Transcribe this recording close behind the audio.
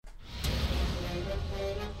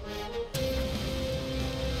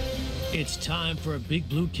It's time for a Big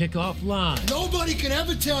Blue Kickoff Live. Nobody can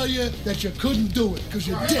ever tell you that you couldn't do it, because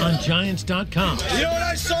you did. On Giants.com. You know what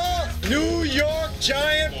I saw? New York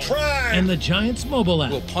Giant pride. And the Giants mobile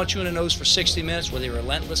app. We'll punch you in the nose for 60 minutes with a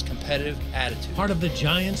relentless competitive attitude. Part of the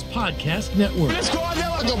Giants Podcast Network. Let's go out there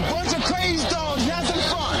like a bunch of crazy dogs. Have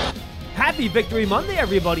some fun. Happy Victory Monday,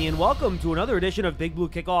 everybody, and welcome to another edition of Big Blue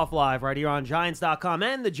Kickoff Live right here on Giants.com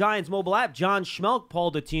and the Giants mobile app. John Schmelk,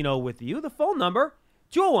 Paul Dottino with you. The phone number,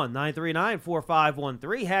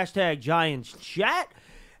 201-939-4513, hashtag Giants Chat.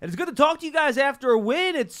 And it's good to talk to you guys after a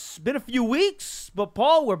win. It's been a few weeks, but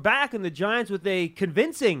Paul, we're back in the Giants with a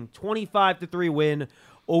convincing 25-3 win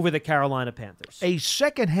over the Carolina Panthers. A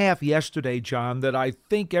second half yesterday, John, that I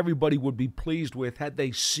think everybody would be pleased with had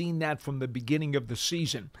they seen that from the beginning of the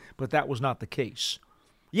season, but that was not the case.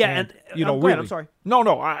 Yeah, and you know, really, really, I'm sorry.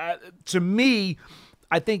 No. To me,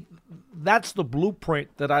 I think that's the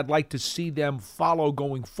blueprint that I'd like to see them follow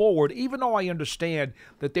going forward, even though I understand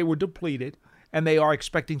that they were depleted and they are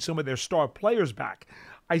expecting some of their star players back.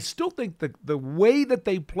 I still think the way that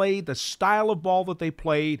they played, the style of ball that they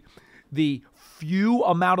played, the few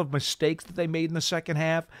amount of mistakes that they made in the second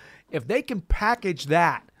half, if they can package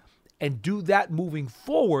that and do that moving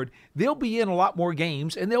forward, they'll be in a lot more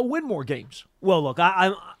games and they'll win more games. Well, look,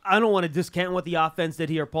 I don't want to discount what the offense did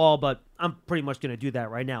here, Paul, but I'm pretty much going to do that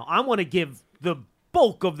right now. I want to give the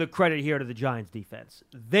bulk of the credit here to the Giants defense.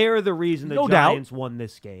 They're the reason the Giants won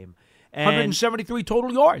this game. And 173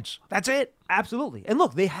 total yards. That's it. Absolutely. And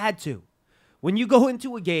look, they had to. When you go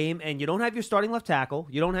into a game and you don't have your starting left tackle,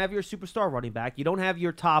 you don't have your superstar running back, you don't have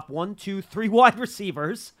your top 1, 2, 3 wide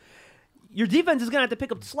receivers, your defense is going to have to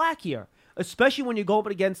pick up the slack here, especially when you go up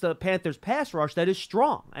against the Panthers pass rush that is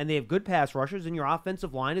strong. And they have good pass rushers, and your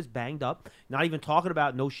offensive line is banged up. Not even talking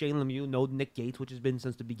about no Shane Lemieux, no Nick Gates, which has been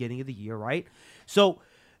since the beginning of the year, right? So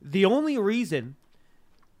the only reason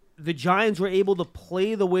the Giants were able to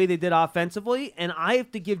play the way they did offensively, and I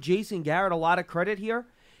have to give Jason Garrett a lot of credit here,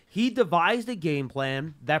 he devised a game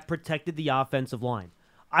plan that protected the offensive line.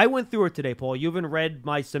 I went through it today, Paul. You haven't read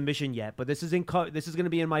my submission yet, but this is going to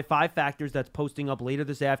be in my 5 factors that's posting up later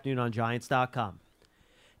this afternoon on Giants.com.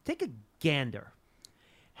 Take a gander.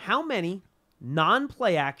 How many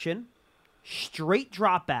non-play action, straight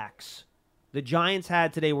dropbacks the Giants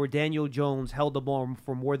had today where Daniel Jones held the ball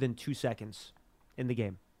for more than 2 seconds in the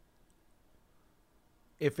game?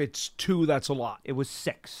 If it's 2, that's a lot. It was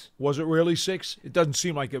 6. Was it really 6? It doesn't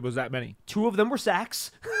seem like it was that many. 2 of them were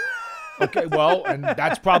sacks. Okay, well, and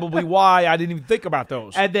that's probably why I didn't even think about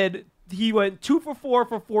those. And then he went 2 for 4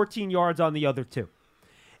 for 14 yards on the other 2.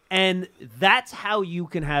 And that's how you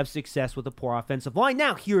can have success with a poor offensive line.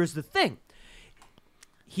 Now, here's the thing.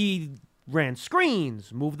 He ran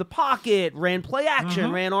screens, moved the pocket, ran play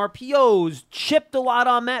action, ran RPOs, chipped a lot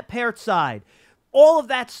on Matt Peart's side. All of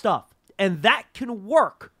that stuff. And that can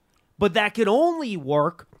work. But that can only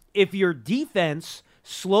work if your defense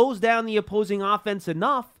slows down the opposing offense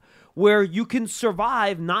enough where you can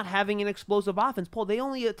survive not having an explosive offense. Paul, they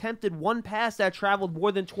only attempted 1 pass that traveled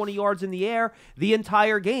more than 20 yards in the air the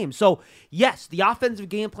entire game. So, yes, the offensive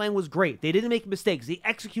game plan was great. They didn't make mistakes. They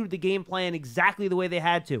executed the game plan exactly the way they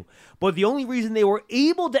had to. But the only reason they were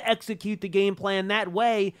able to execute the game plan that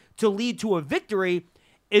way to lead to a victory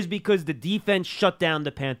is because the defense shut down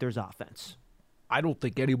the Panthers' offense. I don't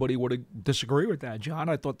think anybody would disagree with that, John.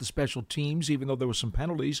 I thought the special teams, even though there were some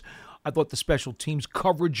penalties, I thought the special teams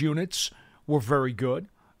coverage units were very good.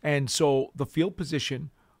 And so the field position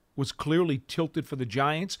was clearly tilted for the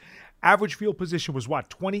Giants. Average field position was what,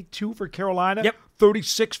 22 for Carolina? Yep.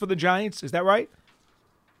 36 for the Giants. Is that right?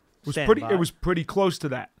 It was pretty close to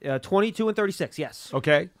that. 22 and 36, yes.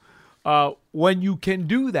 Okay. When you can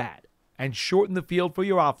do that and shorten the field for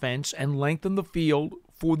your offense and lengthen the field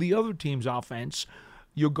for the other team's offense,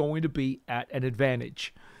 you're going to be at an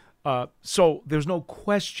advantage. So there's no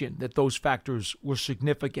question that those factors were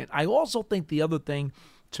significant. I also think the other thing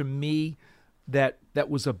to me that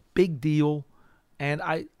was a big deal, and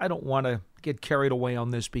I don't want to get carried away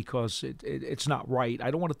on this because it's not right.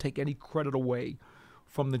 I don't want to take any credit away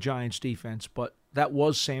from the Giants defense, but that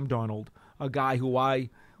was Sam Darnold, a guy who I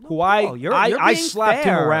slapped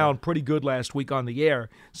him around pretty good last week on the air,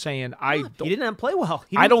 saying he didn't play well.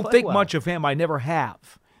 I don't think much of him. I never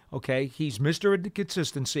have. Okay, he's Mr.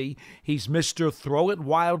 Inconsistency. He's Mr. Throw it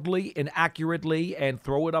wildly and accurately and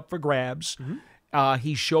throw it up for grabs. Mm-hmm.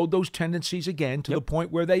 He showed those tendencies again to the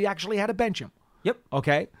point where they actually had to bench him. Yep.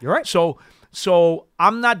 Okay, you're right. So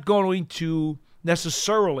I'm not going to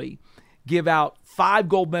necessarily give out 5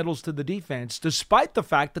 gold medals to the defense, despite the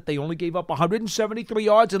fact that they only gave up 173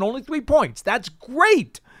 yards and only 3 points. That's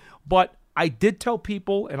great. But I did tell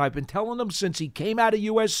people, and I've been telling them since he came out of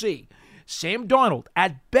USC, Sam Darnold,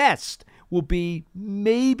 at best, will be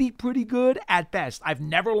maybe pretty good at best. I've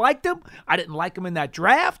never liked him. I didn't like him in that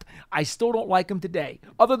draft. I still don't like him today,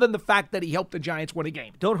 other than the fact that he helped the Giants win a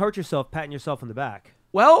game. Don't hurt yourself patting yourself on the back.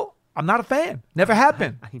 Well, I'm not a fan. Never have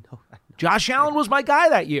been. I know. Josh Allen was my guy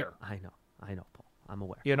that year. I know, Paul. I'm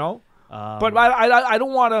aware. You know, but I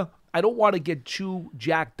don't want to. I don't want to get too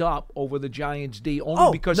jacked up over the Giants D,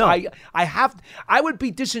 only because no. I would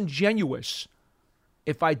be disingenuous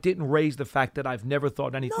if I didn't raise the fact that I've never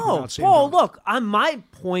thought anything about Sam Paul, Darnold. look, my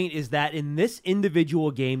point is that in this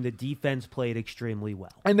individual game, the defense played extremely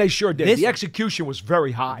well. And they sure did. The execution was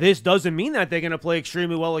very high. This doesn't mean that they're going to play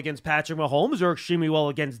extremely well against Patrick Mahomes or extremely well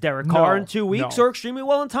against Derek Carr in 2 weeks or extremely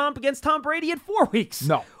well against Tom Brady in 4 weeks.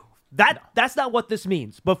 No. That's not what this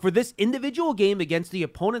means. But for this individual game against the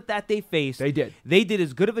opponent that they faced, they did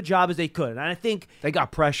as good of a job as they could. And I think they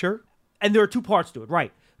got pressure. And there are two parts to it,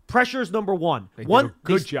 right? Pressure is number one. They did a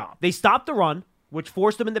good job. They stopped the run, which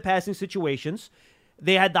forced them into passing situations.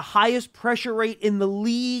 They had the highest pressure rate in the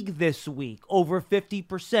league this week, over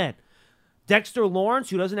 50%. Dexter Lawrence,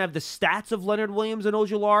 who doesn't have the stats of Leonard Williams and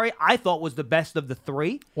Ojulari, I thought was the best of the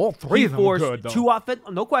three. All three of them were good,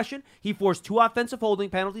 though. No question. He forced 2 offensive holding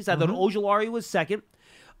penalties. I thought Ojulari was second.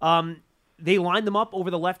 They lined them up over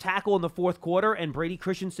the left tackle in the fourth quarter, and Brady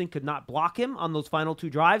Christensen could not block him on those final 2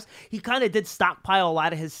 drives. He kind of did stockpile a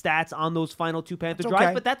lot of his stats on those final 2 Panther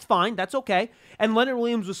drives, but that's fine. That's okay. And Leonard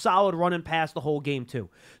Williams was solid running past the whole game, too.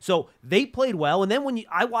 So they played well. And then when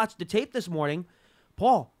I watched the tape this morning,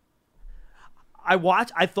 Paul,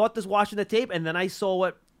 I thought this watching the tape, and then I saw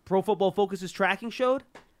what Pro Football Focus's tracking showed.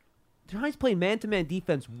 The Giants played man-to-man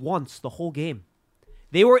defense once the whole game.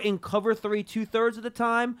 They were in cover 3 2/3 of the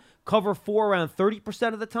time, cover 4 around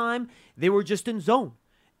 30% of the time. They were just in zone.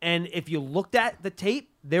 And if you looked at the tape,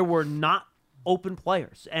 there were not open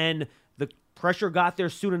players. And the pressure got there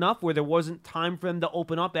soon enough where there wasn't time for them to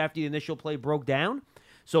open up after the initial play broke down.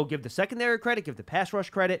 So give the secondary credit, give the pass rush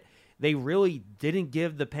credit. They really didn't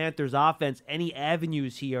give the Panthers offense any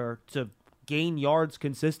avenues here to gain yards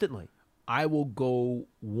consistently. I will go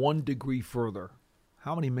 1 degree further.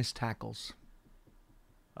 How many missed tackles?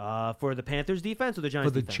 For the Panthers defense or the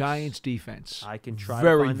Giants defense? For the Giants defense. I can try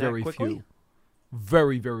to find that quickly. Few.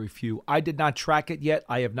 Very, very few. I did not track it yet.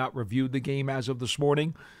 I have not reviewed the game as of this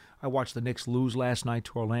morning. I watched the Knicks lose last night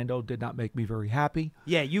to Orlando. Did not make me very happy.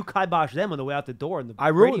 Yeah, you kiboshed them on the way out the door. I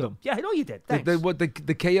ruined them. Yeah, I know you did. Thanks.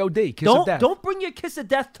 The KOD, kiss of death. Don't bring your kiss of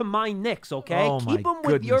death to my Knicks, okay? Oh, Keep them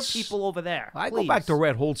with your people over there. I please. go back to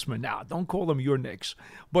Red Holtzman now. Don't call them your Knicks.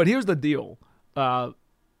 But here's the deal.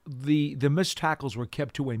 The missed tackles were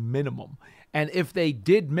kept to a minimum. And if they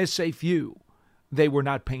did miss a few, they were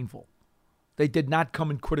not painful. They did not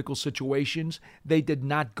come in critical situations. They did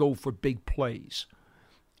not go for big plays.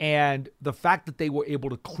 And the fact that they were able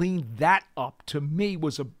to clean that up, to me,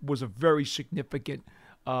 was a very significant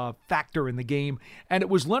factor in the game. And it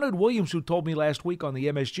was Leonard Williams who told me last week on the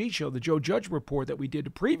MSG show, the Joe Judge report that we did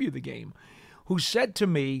to preview the game, who said to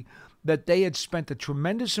me that they had spent a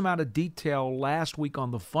tremendous amount of detail last week on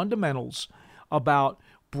the fundamentals about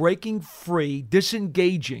breaking free,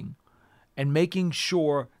 disengaging, and making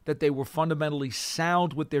sure that they were fundamentally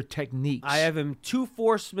sound with their techniques. I have him 2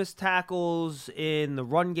 forced missed tackles in the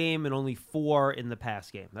run game and only 4 in the pass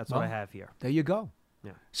game. That's what I have here. There you go.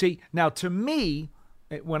 Yeah. See, now to me,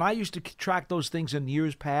 when I used to track those things in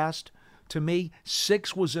years past, to me,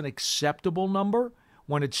 6 was an acceptable number.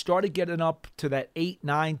 When it started getting up to that 8,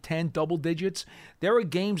 9, 10 double digits, there are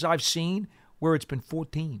games I've seen where it's been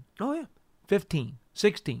 14. Oh, yeah. 15,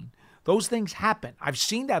 16. Those things happen. I've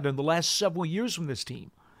seen that in the last several years from this team.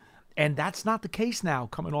 And that's not the case now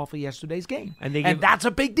coming off of yesterday's game. And that's a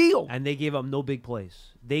big deal. And they gave up no big plays.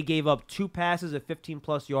 They gave up 2 passes at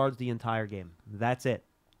 15-plus yards the entire game. That's it.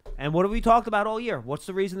 And what have we talked about all year? What's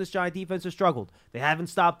the reason this Giant defense has struggled? They haven't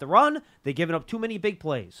stopped the run. They've given up too many big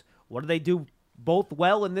plays. What do they do both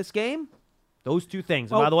well in this game? Those 2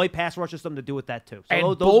 things. And by the way, pass rush has something to do with that too. So and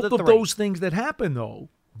those both are the of 3. those things that happen, though,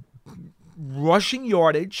 rushing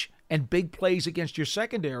yardage and big plays against your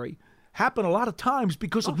secondary, happen a lot of times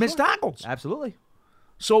because of missed tackles. Absolutely.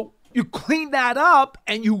 So you clean that up,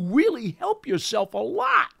 and you really help yourself a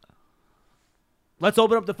lot. Let's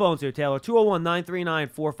open up the phones here, Taylor.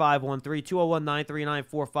 201-939-4513,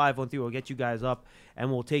 201-939-4513. We'll get you guys up, and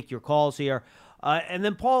we'll take your calls here. And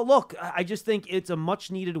then, Paul, look, I just think it's a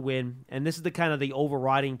much-needed win, and this is the kind of the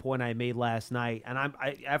overriding point I made last night. And I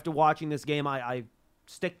after watching this game, I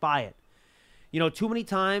stick by it. Too many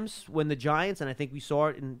times when the Giants, and I think we saw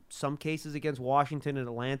it in some cases against Washington and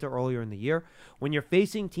Atlanta earlier in the year, when you're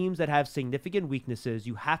facing teams that have significant weaknesses,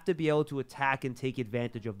 you have to be able to attack and take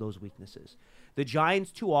advantage of those weaknesses. The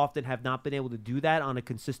Giants too often have not been able to do that on a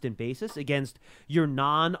consistent basis against your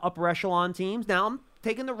non-upper echelon teams. Now, I'm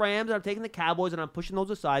taking the Rams and I'm taking the Cowboys and I'm pushing those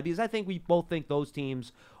aside because I think we both think those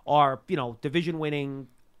teams are, division-winning,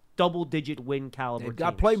 double-digit win caliber They've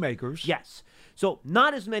got teams. playmakers. Yes. So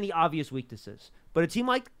not as many obvious weaknesses. But a team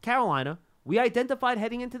like Carolina, we identified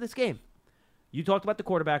heading into this game. You talked about the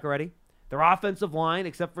quarterback already. Their offensive line,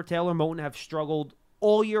 except for Taylor Moton, have struggled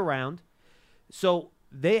all year round. So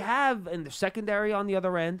they have, in the secondary on the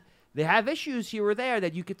other end, they have issues here or there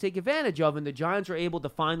that you could take advantage of, and the Giants are able to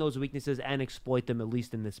find those weaknesses and exploit them, at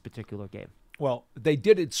least in this particular game. Well, they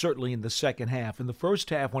did it certainly in the second half. In the first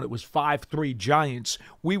half, when it was 5-3 Giants,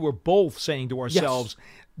 we were both saying to ourselves,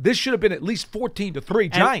 this should have been at least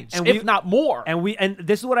 14-3 Giants, if not more. And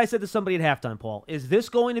this is what I said to somebody at halftime, Paul. Is this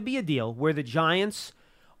going to be a deal where the Giants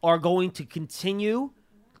are going to continue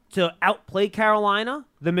to outplay Carolina?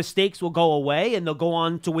 The mistakes will go away, and they'll go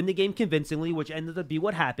on to win the game convincingly, which ended up being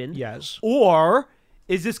what happened. Yes. Or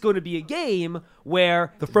is this going to be a game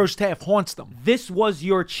where The first half haunts them. this was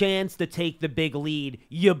your chance to take the big lead,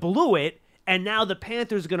 you blew it, and now the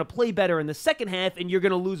Panthers are going to play better in the second half, and you're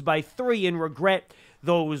going to lose by 3 and regret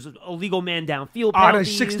those illegal man downfield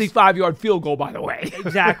penalties. On a 65-yard field goal, by the way.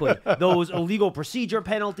 Exactly. Those illegal procedure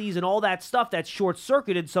penalties and all that stuff that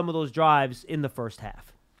short-circuited some of those drives in the first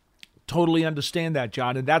half. Totally understand that,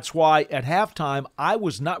 John, and that's why at halftime I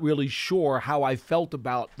was not really sure how I felt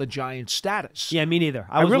about the Giants' status. Yeah, me neither.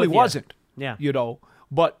 I really wasn't. Yeah.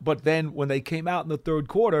 But then when they came out in the third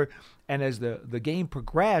quarter, and as the game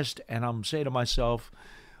progressed, and I'm saying to myself,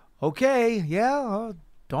 okay,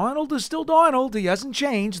 Darnold is still Darnold. He hasn't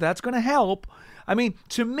changed. That's going to help. I mean,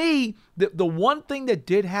 to me, the one thing that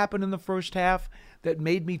did happen in the first half that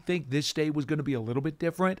made me think this day was going to be a little bit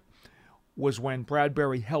different was when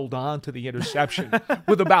Bradbury held on to the interception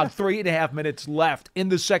with about 3.5 minutes left in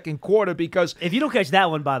the second quarter, because If you don't catch that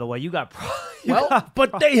one, by the way, you got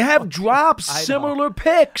but they have dropped similar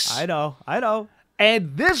picks. I know.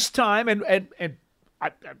 And this time, and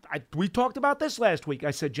we talked about this last week.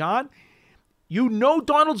 I said, John,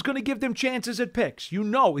 Donald's going to give them chances at picks. He's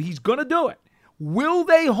going to do it. Will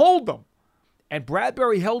they hold them? And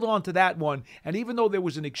Bradbury held on to that one. And even though there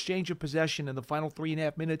was an exchange of possession in the final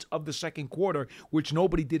 3.5 minutes of the second quarter, which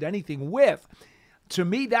nobody did anything with, to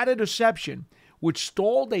me, that interception, which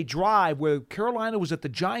stalled a drive where Carolina was at the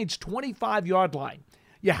Giants' 25-yard line,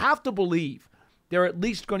 you have to believe they're at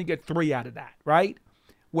least going to get 3 out of that, right?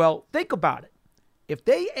 Well, think about it. If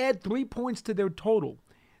they add 3 points to their total,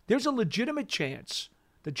 there's a legitimate chance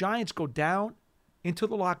the Giants go down into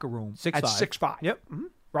the locker room at 6-5. Yep. Mm-hmm.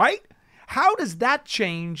 Right? How does that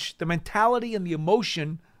change the mentality and the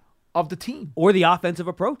emotion of the team? Or the offensive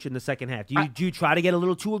approach in the second half. Do you try to get a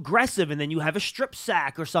little too aggressive and then you have a strip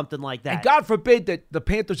sack or something like that? And God forbid that the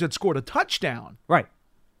Panthers had scored a touchdown. Right.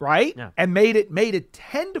 Yeah. And made it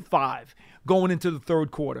 10-5 going into the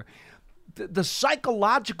third quarter. The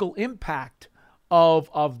psychological impact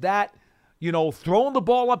of that, throwing the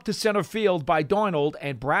ball up to center field by Darnold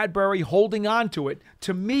and Bradbury holding on to it,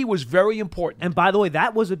 to me was very important. And by the way,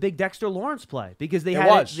 that was a big Dexter Lawrence play because they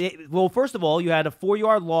was. First of all, you had a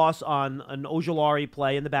 4-yard loss on an Ojulari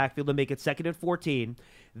play in the backfield to make it 2nd and 14.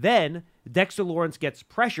 Then Dexter Lawrence gets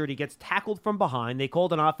pressured. He gets tackled from behind. They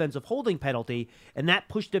called an offensive holding penalty, and that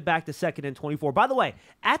pushed it back to 2nd and 24. By the way,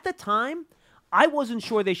 at the time, I wasn't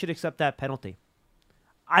sure they should accept that penalty.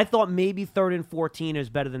 I thought maybe 3rd and 14 is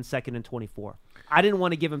better than 2nd and 24. I didn't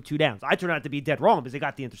want to give him 2 downs. I turned out to be dead wrong because they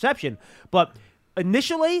got the interception. But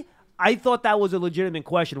initially, I thought that was a legitimate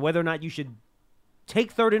question, whether or not you should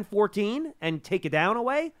take 3rd and 14 and take a down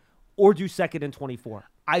away or do 2nd and 24.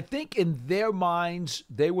 I think in their minds,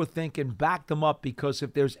 they were thinking back them up, because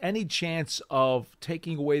if there's any chance of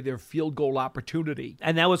taking away their field goal opportunity.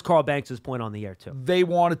 And that was Carl Banks' point on the air, too. They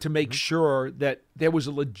wanted to make sure that there was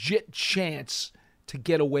a legit chance to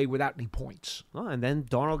get away without any points. Oh, and then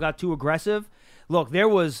Darnold got too aggressive. Look, there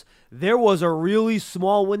was a really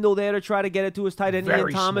small window there to try to get it to his tight end, Ian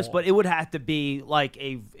Thomas, small. but it would have to be like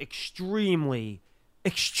a extremely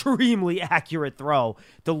accurate throw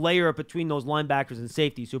to layer it between those linebackers and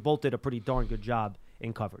safeties who both did a pretty darn good job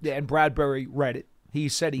in coverage. Yeah, and Bradbury read it. He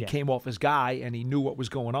said he came off his guy and he knew what was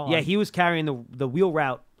going on. Yeah, he was carrying the wheel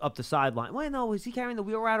route up the sideline. Wait, no, was he carrying the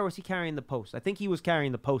wheel route or was he carrying the post? I think he was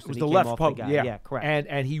carrying the post. It was and the he left came off post. the guy. Yeah, correct.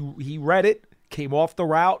 And he read it, came off the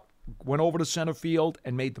route, went over to center field,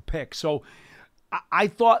 and made the pick. So I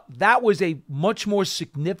thought that was a much more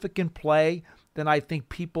significant play than I think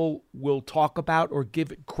people will talk about or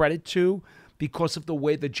give it credit to because of the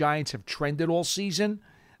way the Giants have trended all season.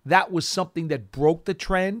 That was something that broke the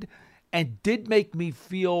trend and did make me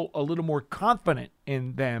feel a little more confident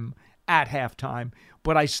in them at halftime,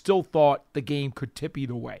 but I still thought the game could tip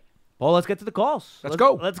either way. Well, let's get to the calls. Let's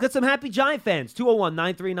go. Let's get some happy Giant fans.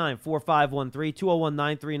 201-939-4513,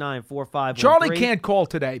 201-939-4513. Charlie can't call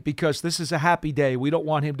today because this is a happy day. We don't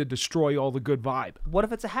want him to destroy all the good vibe. What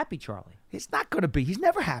if it's a happy Charlie? It's not going to be. He's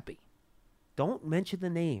never happy. Don't mention the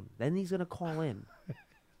name. Then he's going to call in.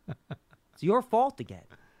 It's your fault again.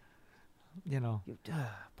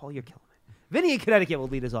 Paul, you're killing me. Vinny in Connecticut will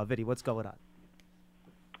lead us off. Vinny, what's going on?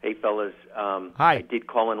 Hey, fellas. Hi. I did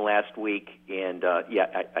call in last week, and,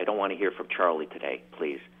 I don't want to hear from Charlie today,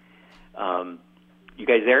 please. You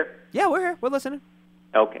guys there? Yeah, we're here. We're listening.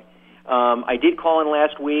 Okay. I did call in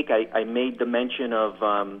last week. I made the mention of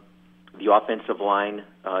the offensive line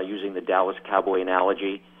using the Dallas Cowboy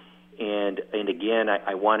analogy. And again,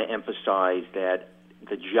 I want to emphasize that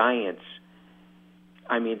the Giants,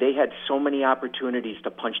 I mean, they had so many opportunities to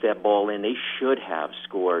punch that ball in. They should have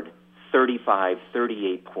scored 35,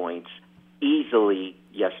 38 points easily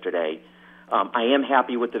yesterday. I am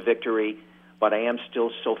happy with the victory, but I am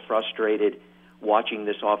still so frustrated watching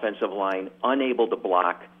this offensive line unable to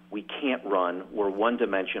block. We can't run. We're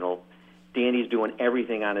one-dimensional. Danny's doing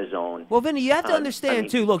everything on his own. Well, Vinny, you have to understand,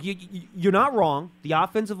 too. Look, you're not wrong. The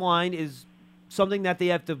offensive line is something that they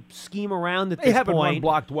have to scheme around at this point. They haven't run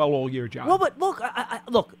blocked well all year, John. Well, but look,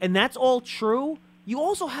 look, and that's all true. You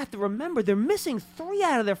also have to remember they're missing 3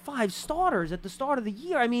 out of their 5 starters at the start of the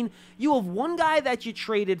year. I mean, you have one guy that you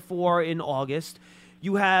traded for in August.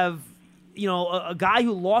 You have, a guy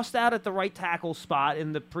who lost out at the right tackle spot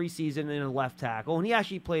in the preseason in a left tackle, and he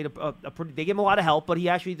actually played a pretty. They gave him a lot of help, but he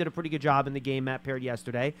actually did a pretty good job in the game Matt paired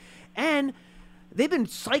yesterday. And they've been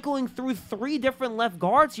cycling through 3 different left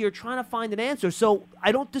guards here trying to find an answer. So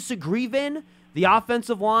I don't disagree, Vin. The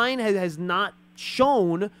offensive line has not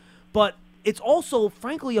shown, but it's also,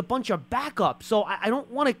 frankly, a bunch of backups. So I don't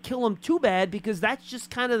want to kill them too bad because that's just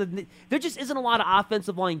kind of there just isn't a lot of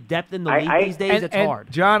offensive line depth in the league these days. It's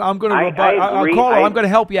hard. John, I'm going to rebut. I'm going to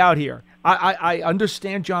help you out here. I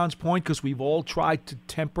understand John's point because we've all tried to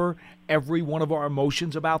temper every one of our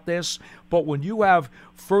emotions about this. But when you have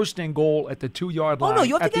 1st and goal at the 2-yard line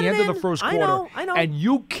at the end of the first quarter, I know. And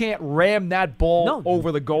you can't ram that ball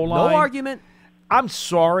over the goal line. No argument. I'm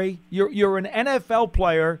sorry. You're an NFL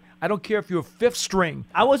player. I don't care if you're 5th string.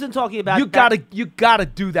 I wasn't talking about you gotta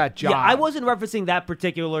do that job. Yeah, I wasn't referencing that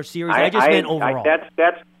particular series. I just meant overall.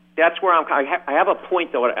 That's where I have a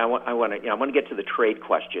point though. I want to get to the trade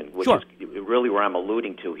question, which is really where I'm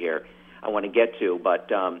alluding to here. I want to get to,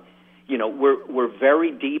 but we're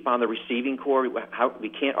very deep on the receiving core. We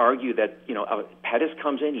can't argue that Pettis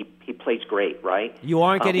comes in, he plays great, right? You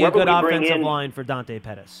aren't getting a good offensive line for Dante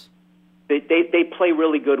Pettis. They play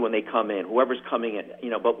really good when they come in, whoever's coming in,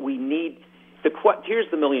 but we need here's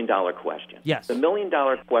the $1 million question. Yes. The $1 million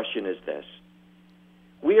question is this.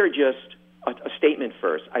 We are just a statement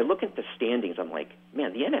first. I look at the standings, I'm like,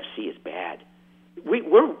 man, the NFC is bad.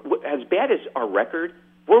 We're as bad as our record,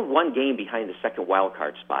 we're 1 game behind the second wild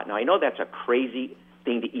card spot. Now, I know that's a crazy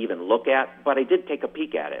thing to even look at, but I did take a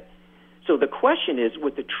peek at it. So the question is,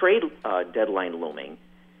 with the trade deadline looming,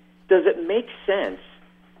 does it make sense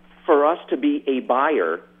for us to be a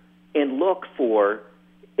buyer and look for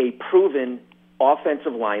a proven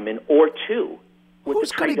offensive lineman or 2 with Who's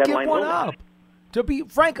the trade going to deadline give one looming? up? To be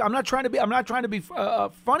frank, I'm not trying to be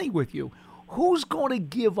funny with you. Who's going to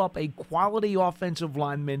give up a quality offensive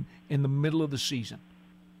lineman in the middle of the season?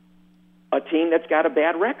 A team that's got a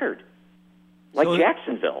bad record, like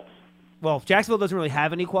Jacksonville. Well, Jacksonville doesn't really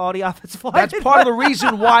have any quality offensive line. That's part of the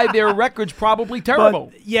reason why their record's probably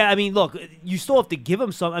terrible. But, yeah, I mean, look, you still have to give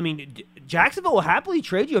them some. I mean, Jacksonville will happily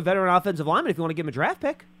trade you a veteran offensive lineman if you want to give him a draft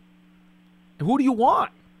pick. Who do you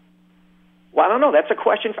want? Well, I don't know. That's a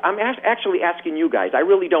question. I'm actually asking you guys. I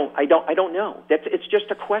really don't. I don't know. It's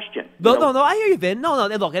just a question. No. I hear you, Vin. No.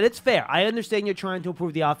 Look, and it's fair. I understand you're trying to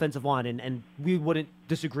improve the offensive line, and we wouldn't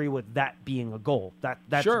disagree with that being a goal.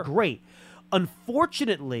 That's sure. Great.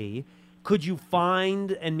 Unfortunately, could you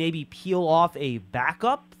find and maybe peel off a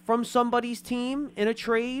backup from somebody's team in a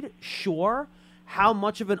trade? Sure. How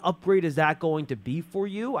much of an upgrade is that going to be for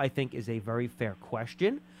you? I think is a very fair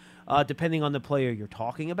question, depending on the player you're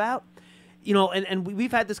talking about. And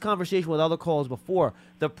we've had this conversation with other calls before.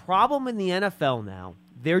 The problem in the NFL now,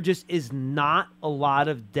 there just is not a lot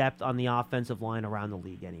of depth on the offensive line around the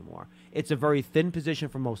league anymore. It's a very thin position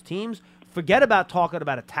for most teams. forget about talking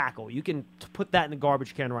about a tackle. You can put that in the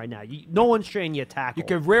garbage can right now. No one's trading you a tackle. You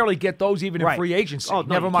can rarely get those even in Right. free agency. Oh, no,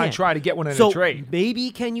 Never you mind can't. try to get one in So a trade. maybe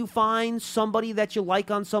can you find somebody that you like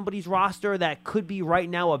on somebody's roster that could be right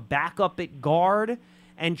now a backup at guard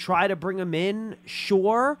and try to bring him in?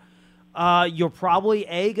 Sure. You're probably,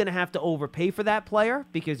 going to have to overpay for that player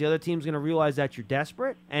because the other team's going to realize that you're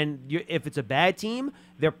desperate. And if it's a bad team,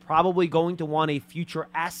 they're probably going to want a future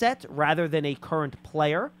asset rather than a current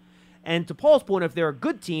player. And to Paul's point, if they're a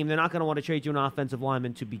good team, they're not going to want to trade you an offensive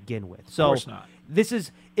lineman to begin with. So course not. this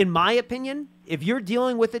is, in my opinion, if you're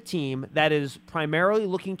dealing with a team that is primarily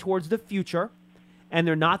looking towards the future and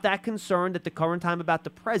they're not that concerned at the current time about the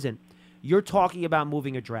present, you're talking about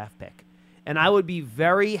moving a draft pick. And I would be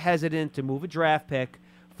very hesitant to move a draft pick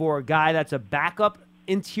for a guy that's a backup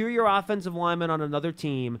interior offensive lineman on another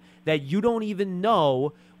team that you don't even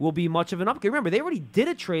know will be much of an upgrade. Remember, they already did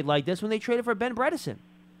a trade like this when they traded for Ben Bredesen.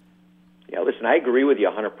 Yeah, listen, I agree with you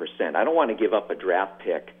 100%. I don't want to give up a draft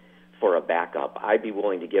pick for a backup. I'd be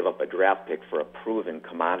willing to give up a draft pick for a proven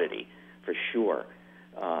commodity, for sure.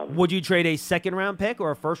 Would you trade a second-round pick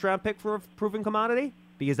or a first-round pick for a proven commodity?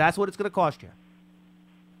 Because that's what it's going to cost you.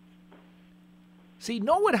 See,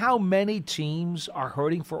 knowing how many teams are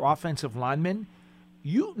hurting for offensive linemen,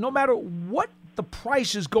 no matter what the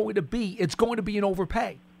price is going to be, it's going to be an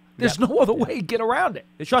overpay. There's no other way to get around it.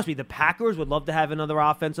 And trust me, the Packers would love to have another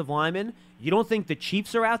offensive lineman. You don't think the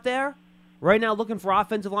Chiefs are out there right now looking for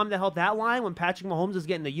offensive linemen to help that line when Patrick Mahomes is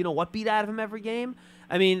getting the you-know-what beat out of him every game?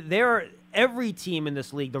 I mean, every team in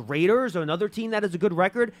this league, the Raiders are another team that has a good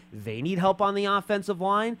record. They need help on the offensive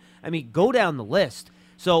line. I mean, go down the list.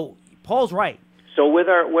 So Paul's right. So with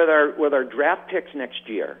our draft picks next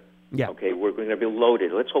year, Yeah. okay, we're going to be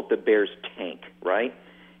loaded. Let's hope the Bears tank, right?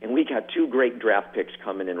 And we got 2 great draft picks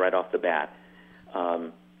coming in right off the bat.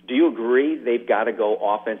 Do you agree they've got to go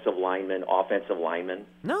offensive lineman?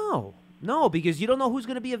 No, because you don't know who's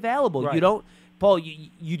going to be available. Right. You don't, Paul.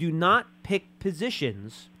 You do not pick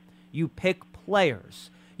positions. You pick players.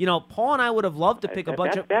 You know, Paul and I would have loved to pick a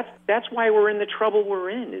bunch of. That's why we're in the trouble we're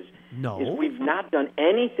in. Is we've not done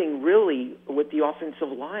anything really with the offensive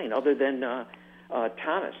line other than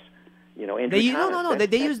Thomas. You know, Andrew Thomas.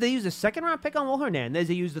 They used a second-round pick on Will Hernandez.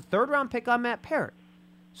 They used a third-round pick on Matt Parrott.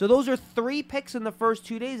 So those are 3 picks in the first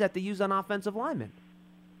 2 days that they used on offensive linemen.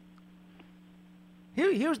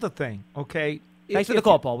 Here's the thing, okay? Thanks for the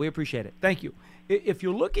call, Paul. We appreciate it. Thank you. If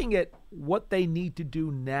you're looking at what they need to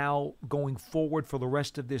do now going forward for the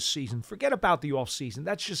rest of this season, forget about the offseason.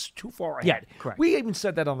 That's just too far ahead. Yeah, correct. We even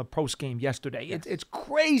said that on the post game yesterday. Yes. It's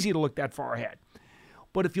crazy to look that far ahead.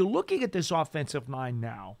 But if you're looking at this offensive line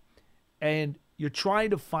now and you're trying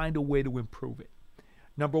to find a way to improve it,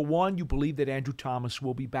 number one, you believe that Andrew Thomas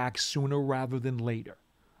will be back sooner rather than later.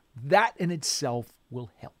 That in itself will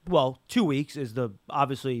help. Well, 2 weeks is the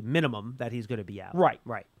obviously minimum that he's going to be out. Right.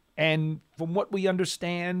 And from what we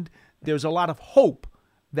understand, there's a lot of hope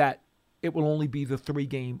that it will only be the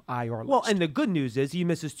 3-game IR list. Well, and the good news is he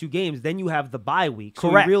misses 2 games. Then you have the bye week. So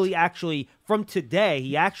Correct. he really actually, from today,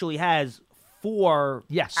 he actually has 4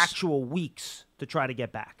 Yes. actual weeks to try to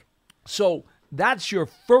get back. So that's your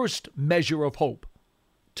first measure of hope.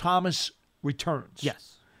 Thomas returns.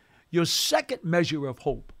 Yes. Your second measure of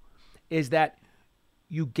hope is that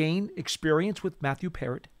you gain experience with Matthew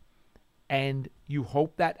Parrott, and you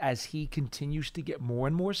hope that as he continues to get more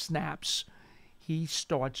and more snaps, he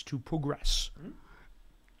starts to progress.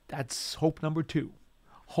 That's hope number 2.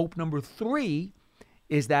 Hope number 3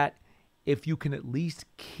 is that if you can at least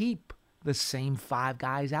keep the same 5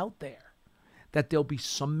 guys out there, that there'll be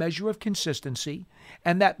some measure of consistency,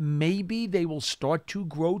 and that maybe they will start to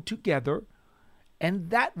grow together, and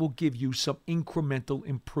that will give you some incremental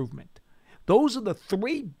improvement. Those are the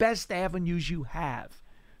 3 best avenues you have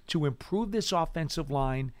to improve this offensive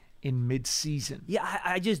line in midseason. Yeah,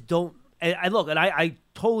 I just don't. I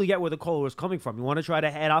totally get where the caller was coming from. You want to try to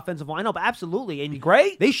add offensive line up? Absolutely. And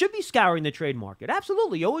Great. They should be scouring the trade market.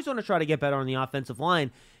 Absolutely. You always want to try to get better on the offensive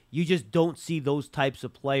line. You just don't see those types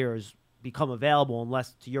of players become available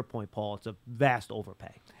unless, to your point, Paul, it's a vast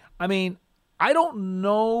overpay. I mean, I don't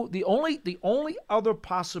know. The only other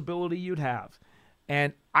possibility you'd have,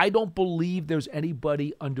 and I don't believe there's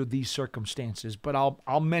anybody under these circumstances, but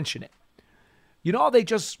I'll mention it. You know how they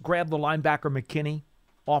just grabbed the linebacker McKinney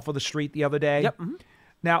off of the street the other day? Yep. Mm-hmm.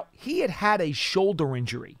 Now, he had a shoulder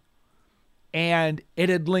injury, and it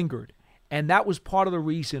had lingered. And that was part of the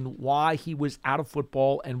reason why he was out of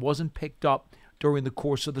football and wasn't picked up during the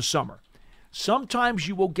course of the summer. Sometimes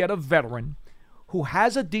you will get a veteran who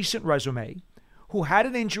has a decent resume, who had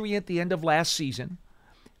an injury at the end of last season,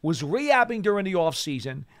 was rehabbing during the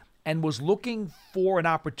offseason, and was looking for an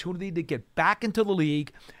opportunity to get back into the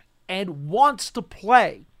league and wants to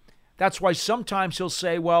play. That's why sometimes he'll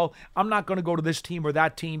say, well, I'm not going to go to this team or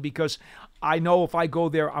that team because I know if I go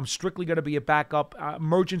there, I'm strictly going to be a backup,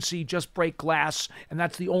 emergency, just break glass, and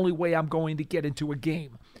that's the only way I'm going to get into a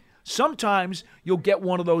game. Sometimes you'll get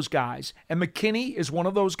one of those guys, and McKinney is one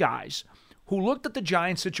of those guys who looked at the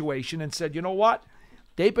Giants situation and said, you know what?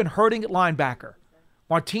 They've been hurting at linebacker.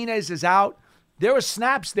 Martinez is out. There are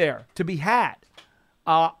snaps there to be had.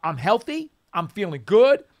 I'm healthy. I'm feeling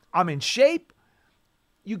good. I'm in shape.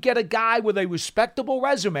 You get a guy with a respectable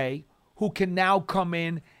resume who can now come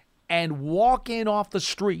in and walk in off the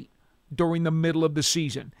street during the middle of the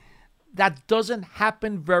season. That doesn't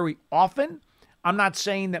happen very often. I'm not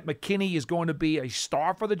saying that McKinney is going to be a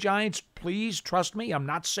star for the Giants. Please trust me. I'm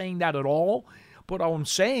not saying that at all. But all I'm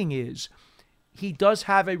saying is he does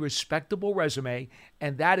have a respectable resume,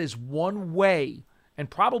 and that is one way, and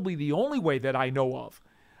probably the only way that I know of,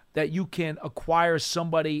 that you can acquire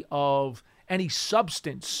somebody of any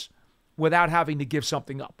substance without having to give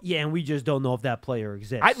something up. Yeah, and we just don't know if that player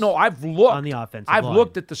exists. I've looked on the offensive I've line.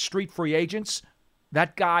 looked at the street free agents.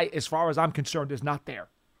 That guy, as far as I'm concerned, is not there.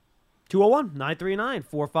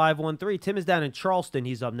 201-939-4513. Tim is down in Charleston.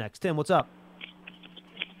 He's up next. Tim, what's up?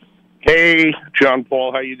 Hey, John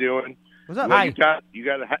Paul, how you doing? What's up? Well, Hi.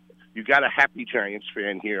 you got a happy Giants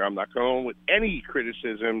fan here. I'm not going with any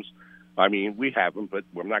criticisms. I mean, we have them, but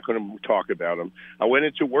we're not going to talk about them. I went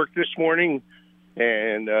into work this morning,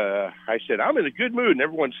 and I said, I'm in a good mood. And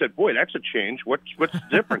everyone said, boy, that's a change. What's the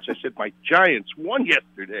difference? I said, my Giants won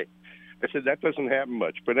yesterday. I said, that doesn't happen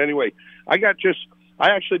much. But anyway, I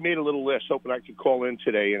actually made a little list, hoping I could call in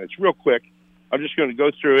today, and it's real quick. I'm just going to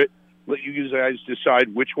go through it, let you guys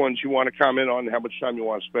decide which ones you want to comment on and how much time you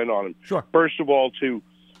want to spend on them. Sure. First of all, to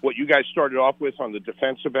what you guys started off with on the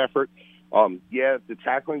defensive effort, yeah, the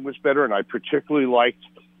tackling was better, and I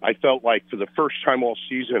felt like for the first time all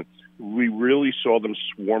season, we really saw them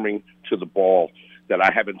swarming to the ball that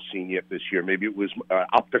I haven't seen yet this year. Maybe it was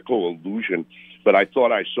optical illusion, but I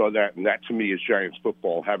thought I saw that, and that to me is Giants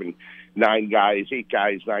football, having 9 guys in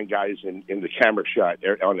the camera shot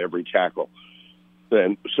on every tackle.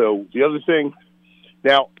 And so the other thing,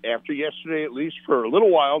 now, after yesterday, at least for a little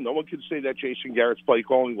while, no one could say that Jason Garrett's play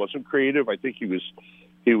calling wasn't creative. I think he was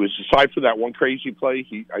aside from that one crazy play,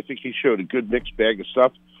 I think he showed a good mixed bag of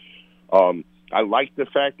stuff. I like the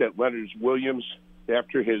fact that Leonard Williams,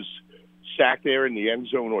 after his sack there in the end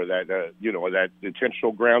zone, or that that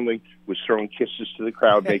intentional grounding, was throwing kisses to the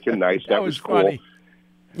crowd, making nice. that was cool. Funny.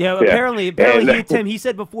 Yeah, apparently, Tim, he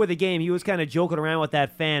said before the game he was kind of joking around with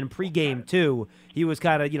that fan pregame too. He was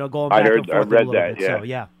kind of going back and forth I read a little that. bit. Yeah. So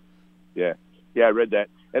yeah, I read that.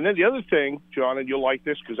 And then the other thing, John, and you'll like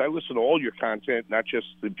this because I listen to all your content, not just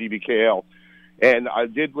the BBKL. And I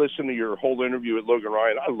did listen to your whole interview with Logan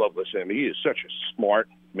Ryan. I love listening to him. He is such a smart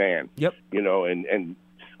man. Yep. And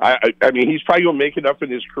I mean, he's probably going to make enough in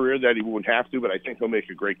his career that he wouldn't have to, but I think he'll make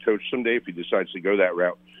a great coach someday if he decides to go that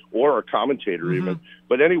route, or a commentator even.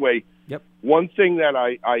 But anyway, one thing that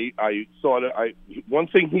one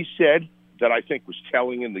thing he said that I think was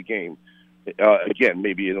telling in the game, again,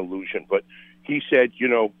 maybe an illusion, but he said,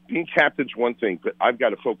 being captain's one thing, but I've got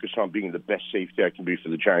to focus on being the best safety I can be for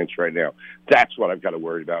the Giants right now. That's what I've got to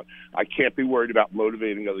worry about. I can't be worried about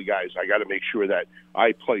motivating other guys. I got to make sure that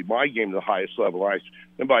I play my game to the highest level.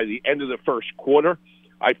 And by the end of the first quarter,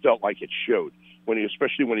 I felt like it showed.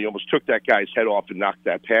 Especially when he almost took that guy's head off and knocked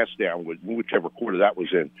that pass down, whichever quarter that was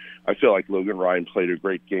in. I feel like Logan Ryan played a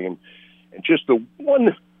great game. And just the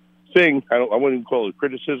one thing, I wouldn't even call it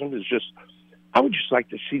criticism, is just I would just like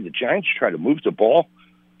to see the Giants try to move the ball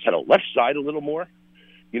to the left side a little more.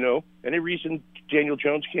 Any reason Daniel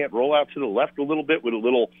Jones can't roll out to the left a little bit with a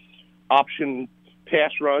little option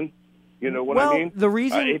pass run? You know what I mean? The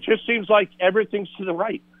reason it just seems like everything's to the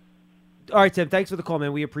right. All right, Tim, thanks for the call,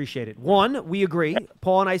 man. We appreciate it. One, we agree.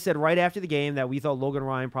 Paul and I said right after the game that we thought Logan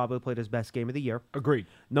Ryan probably played his best game of the year. Agreed.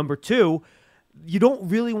 Number two, you don't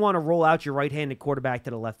really want to roll out your right-handed quarterback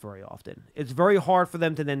to the left very often. It's very hard for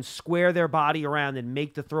them to then square their body around and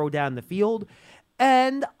make the throw down the field.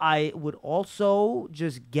 And I would also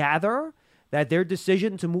just gather that their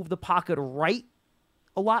decision to move the pocket right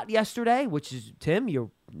a lot yesterday, which is, Tim,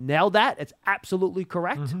 you nailed that. It's absolutely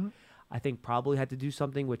correct. I think probably had to do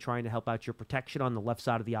something with trying to help out your protection on the left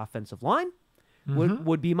side of the offensive line,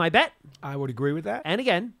 would be my bet. I would agree with that. And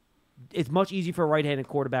again, it's much easier for a right-handed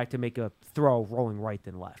quarterback to make a throw rolling right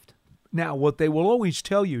than left. Now, what they will always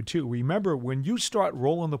tell you, too, remember when you start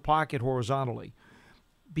rolling the pocket horizontally,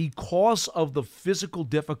 because of the physical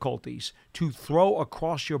difficulties to throw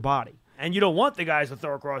across your body. And you don't want the guys to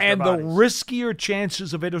throw across and their the bodies. riskier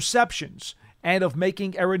chances of interceptions and of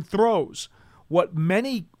making errant throws. What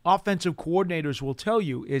many offensive coordinators will tell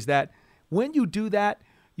you is that when you do that,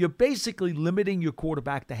 you're basically limiting your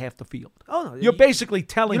quarterback to half the field. Oh, no. You're basically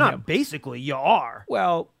telling You're him. not basically, you are.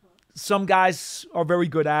 Well, some guys are very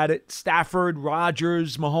good at it. Stafford,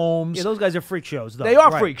 Rodgers, Mahomes. Yeah, those guys are freak shows, though. They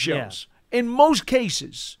are Right, freak yeah. shows. In most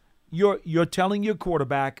cases, you're telling your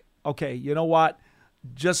quarterback, okay, you know what?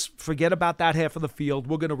 Just forget about that half of the field.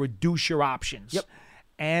 We're going to reduce your options. Yep.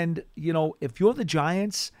 And, if you're the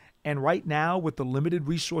Giants, and right now with the limited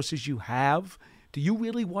resources you have, do you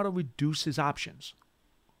really want to reduce his options?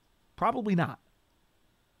 Probably not.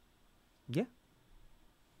 Yeah.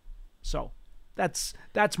 So that's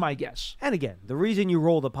my guess. And again, the reason you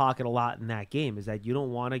roll the pocket a lot in that game is that you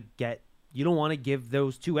don't want to give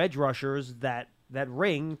those two edge rushers that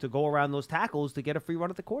ring to go around those tackles to get a free run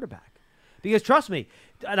at the quarterback. Because trust me,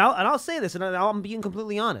 and I'll say this, and I'm being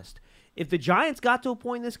completely honest. If the Giants got to a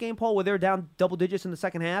point in this game, Paul, where they're down double digits in the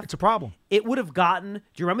second half, It's a problem. it would have gotten. Do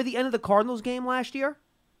you remember the end of the Cardinals game last year?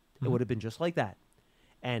 It would have been just like that.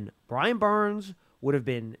 And Brian Burns would have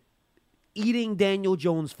been eating Daniel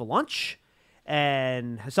Jones for lunch.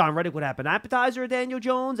 And Hassan Reddick would have an appetizer at Daniel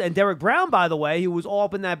Jones. And Derek Brown, by the way, who was all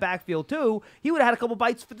up in that backfield too, he would have had a couple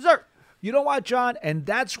bites for dessert. You know what, John? And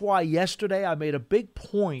that's why yesterday I made a big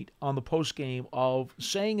point on the postgame of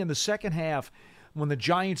saying in the second half when the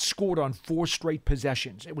Giants scored on 4 straight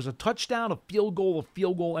possessions. It was a touchdown, a field goal,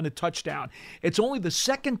 and a touchdown. It's only the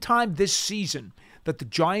second time this season that the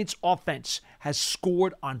Giants' offense has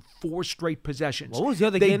scored on 4 straight possessions. What was the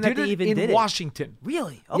other game that they even did it did in it? Washington.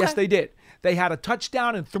 Really? Yes, Okay. they did. They had a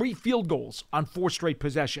touchdown and 3 field goals on 4 straight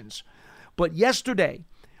possessions. But yesterday,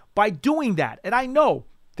 by doing that, and I know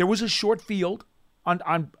there was a short field,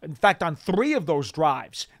 in fact, on 3 of those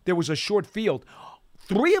drives, there was a short field.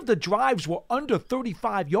 3 of the drives were under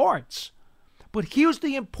 35 yards. But here's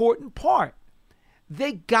the important part.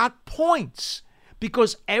 They got points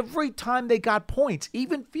because every time they got points,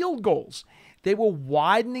 even field goals, they were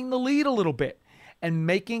widening the lead a little bit and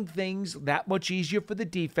making things that much easier for the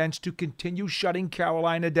defense to continue shutting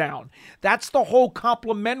Carolina down. That's the whole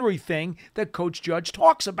complementary thing that Coach Judge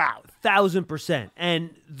talks about. 1,000%.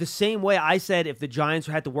 And the same way I said if the Giants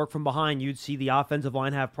had to work from behind, you'd see the offensive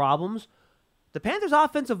line have problems. The Panthers'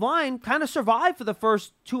 offensive line kind of survived for the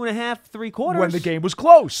first 2.5, 3 quarters. When the game was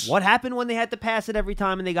close. What happened when they had to pass it every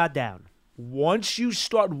time and they got down? Once you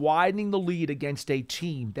start widening the lead against a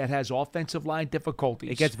team that has offensive line difficulties,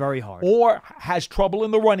 It gets very hard. or has trouble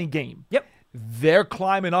in the running game, Yep. they're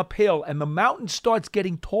climbing uphill, and the mountain starts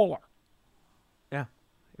getting taller. Yeah,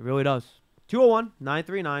 it really does.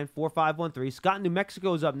 201-939-4513. Scott in New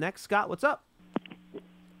Mexico is up next. Scott, what's up?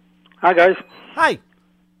 Hi, guys. Hi.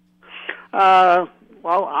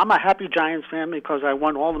 Well, I'm a happy Giants fan because I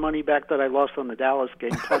won all the money back that I lost on the Dallas game.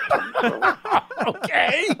 Plus them, so.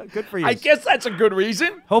 Okay. Good for you. I guess that's a good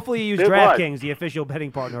reason. Hopefully you use It was. DraftKings, the official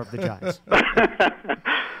betting partner of the Giants.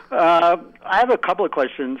 I have a couple of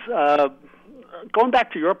questions. Going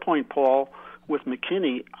back to your point, Paul, with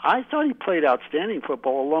McKinney, I thought he played outstanding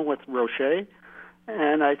football along with Roche,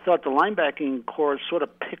 and I thought the linebacking core sort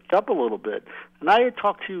of picked up a little bit. And I had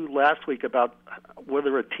talked to you last week about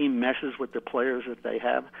whether a team meshes with the players that they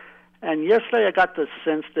have. And yesterday I got the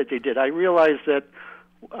sense that they did. I realized that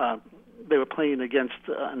they were playing against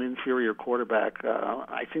an inferior quarterback.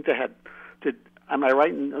 I think they had am I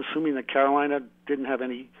right in assuming that Carolina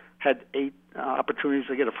had 8 opportunities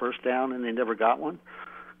to get a first down and they never got one?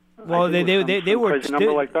 Well, they were crazy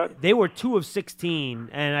number like that. They were 2 of 16,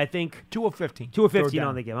 and I think 2 of 15. 2 of 15 Third down.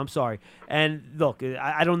 on the game. I'm sorry. And look,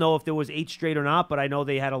 I don't know if there was 8 straight or not, but I know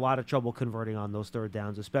they had a lot of trouble converting on those third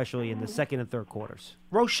downs, especially in the second and third quarters.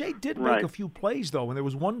 Roche did make Right. a few plays, though, and there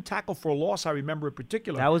was one tackle for a loss I remember in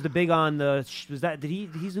particular. That was the big on the. Did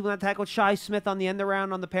he's doing that tackle with Shi Smith on the end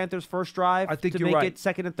around on the Panthers' first drive? I think to you're make right. it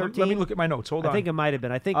second and 13. Let me look at my notes. Hold on. I think it might have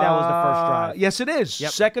been. I think that was the first drive. Yes, it is.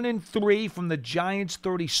 Yep. 2nd and 3 from the Giants'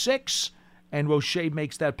 36, and Roche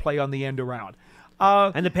makes that play on the end around.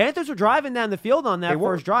 And the Panthers were driving down the field on that They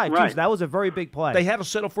were. first drive, too, Right. so that was a very big play. They had to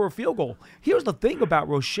settle for a field goal. Here's the thing about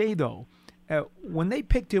Roche, though. When they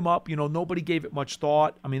picked him up, nobody gave it much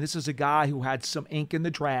thought. I mean, this is a guy who had some ink in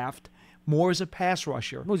the draft, more as a pass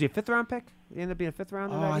rusher. What was he, a 5th-round pick? He ended up being a 5th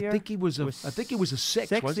rounder that I year? think he was a 6.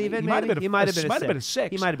 Sixth Wasn't even, he? Might have maybe? been He might have been a might have been a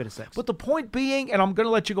sixth. 6. He might have been a 6. But the point being, and I'm going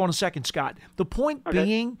to let you go in a second, Scott. The point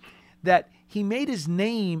being that he made his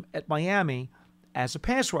name at Miami as a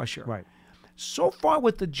pass rusher. Right. So far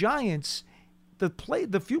with the Giants, the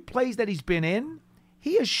few plays that he's been in,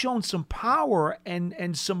 he has shown some power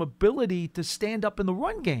and some ability to stand up in the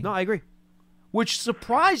run game. No, I agree. which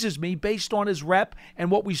surprises me based on his rep and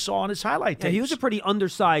what we saw on his highlight tapes. Yeah, he was a pretty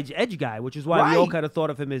undersized edge guy, which is why we all kind of thought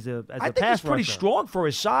of him as a I think pass he's pretty rusher. strong for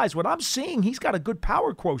his size. What I'm seeing, he's got a good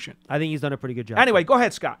power quotient. I think he's done a pretty good job. Anyway, go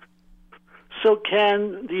ahead, Scott. So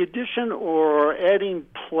can the addition or adding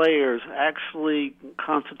players actually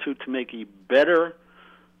constitute to make a better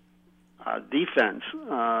defense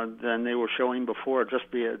than they were showing before? Just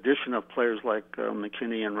the addition of players like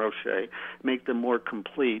McKinney and Roche make them more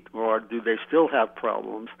complete, or do they still have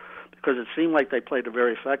problems? Because it seemed like they played it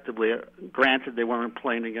very effectively. Granted, they weren't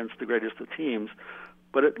playing against the greatest of teams,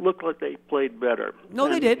 but it looked like they played better. No,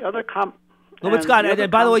 and they did. The but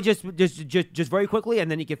Scott, by the way, just very quickly,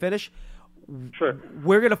 and then you can finish. Sure.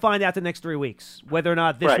 We're going to find out the next 3 weeks whether or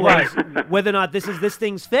not this whether or not this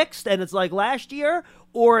thing's fixed and it's like last year,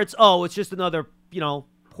 or it's just another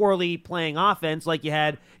poorly playing offense like you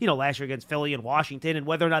had last year against Philly and Washington, and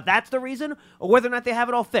whether or not that's the reason or whether or not they have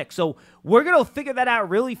it all fixed. So we're going to figure that out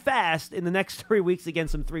really fast in the next 3 weeks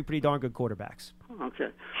against some three pretty darn good quarterbacks. Okay.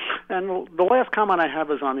 And the last comment I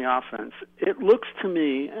have is on the offense. It looks to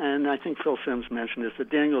me, and I think Phil Simms mentioned this, that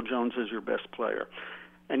Daniel Jones is your best player.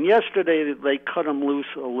 And yesterday they cut him loose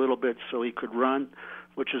a little bit so he could run,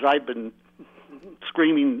 which is I've been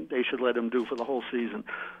screaming they should let him do for the whole season.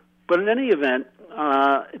 But in any event,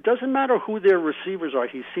 it doesn't matter who their receivers are.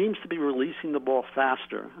 He seems to be releasing the ball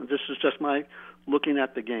faster. And this is just my looking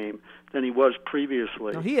at the game than he was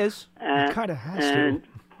previously. No, he is. He kind of has to.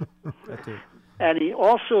 And he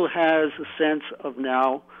also has a sense of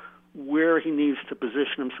now where he needs to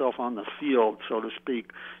position himself on the field, so to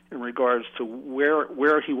speak, in regards to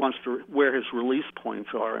where his release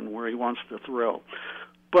points are and where he wants to throw.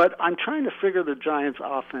 But I'm trying to figure the Giants'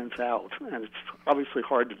 offense out, and it's obviously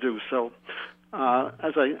hard to do. So,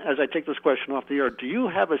 as I take this question off the air, do you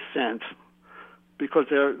have a sense, because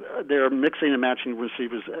they're mixing and matching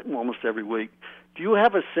receivers almost every week, do you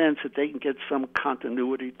have a sense that they can get some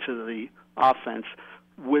continuity to the offense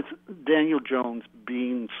with Daniel Jones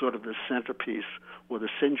being sort of the centerpiece or the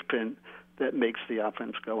cinch pin that makes the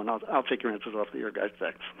offense go? And I'll take your answers off the air, guys.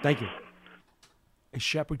 Thanks. Thank you. Is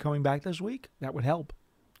Shepard coming back this week? That would help.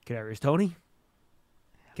 Kadarius Toney?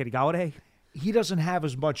 Kenny Golladay? He doesn't have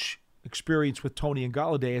as much experience with Toney and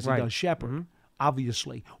Golladay as he does Shepard,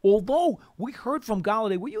 obviously. Although we heard from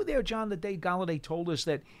Golladay. Were you there, John, the day Golladay told us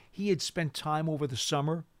that he had spent time over the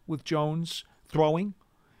summer with Jones throwing?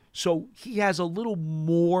 So he has a little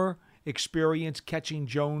more experience catching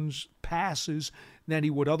Jones' passes than he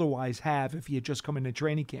would otherwise have if he had just come into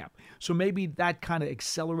training camp. So maybe that kind of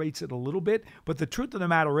accelerates it a little bit. But the truth of the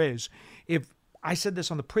matter is, if I said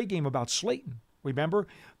this on the pregame about Slayton, remember?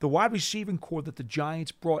 The wide receiving core that the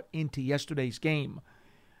Giants brought into yesterday's game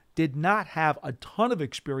did not have a ton of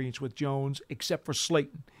experience with Jones except for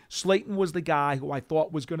Slayton. Slayton was the guy who I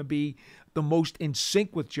thought was going to be the most in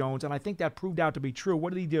sync with Jones, and I think that proved out to be true.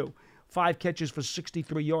 What did he do? 5 catches for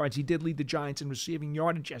 63 yards. He did lead the Giants in receiving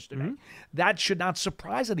yardage yesterday. That should not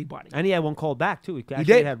surprise anybody. And he had one called back, too. He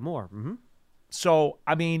actually had more. So,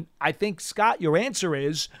 I mean, I think, Scott, your answer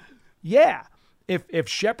is, yeah, if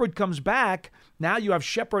Shepard comes back, now you have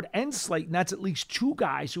Shepard and Slayton. That's at least 2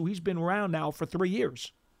 guys who he's been around now for 3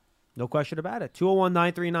 years. No question about it.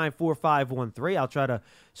 201-939-4513. I'll try to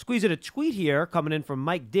squeeze in a tweet here coming in from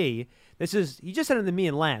Mike D. He just sent it to me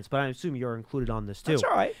and Lance, but I assume you're included on this too. That's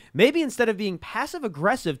all right. Maybe instead of being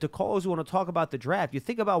passive-aggressive to callers who want to talk about the draft, you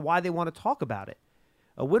think about why they want to talk about it.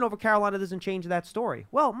 A win over Carolina doesn't change that story.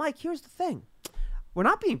 Well, Mike, here's the thing. We're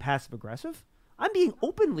not being passive-aggressive. I'm being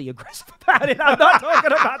openly aggressive about it. I'm not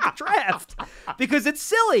talking about the draft because it's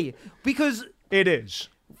silly. Because it is.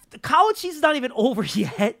 The college season's not even over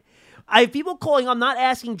yet. I have people calling, I'm not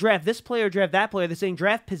asking draft this player, draft that player. They're saying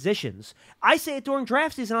draft positions. I say it during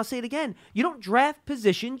draft season. I'll say it again. You don't draft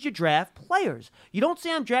positions, you draft players. You don't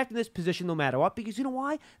say I'm drafting this position no matter what, because you know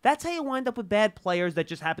why? That's how you wind up with bad players that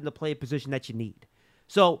just happen to play a position that you need.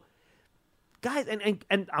 So, guys, and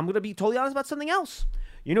I'm going to be totally honest about something else.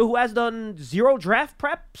 You know who has done 0 draft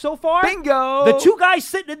prep so far? Bingo! The 2 guys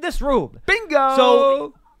sitting in this room. Bingo!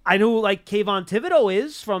 So, I know like Kayvon Thibodeau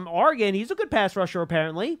is from Oregon. He's a good pass rusher,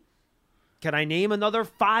 apparently. Can I name another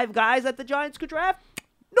 5 guys that the Giants could draft?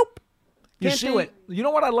 Nope. Can't do it. You know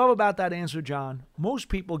what I love about that answer, John? Most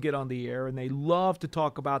people get on the air and they love to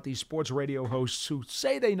talk about these sports radio hosts who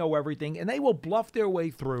say they know everything, and they will bluff their way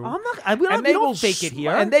through. We don't fake it here.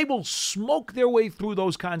 And they will smoke their way through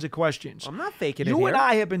those kinds of questions. I'm not faking it here. You and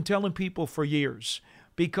I have been telling people for years,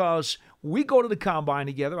 because we go to the Combine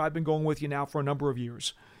together. I've been going with you now for a number of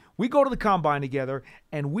years. We go to the combine together,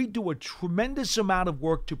 and we do a tremendous amount of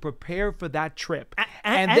work to prepare for that trip.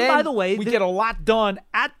 And then by the way, we get a lot done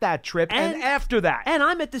at that trip and after that. And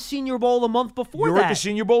I'm at the Senior Bowl a month before You're that. at the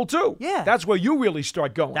Senior Bowl too. Yeah. That's where you really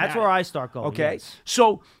start going. That's at where it. I start going. Okay. Yes.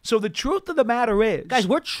 So the truth of the matter is, guys,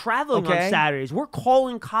 we're traveling on Saturdays. We're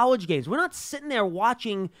calling college games. We're not sitting there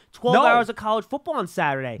watching 12 hours of college football on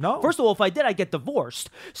Saturday. No. First of all, if I did, I'd get divorced.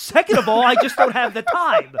 Second of all, I just don't have the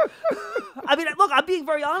time. I mean, look, I'm being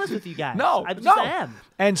very honest with you guys. I am.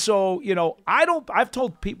 And so, I've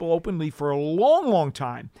told people openly for a long, long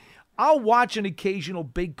time, I'll watch an occasional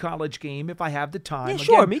big college game if I have the time. Yeah,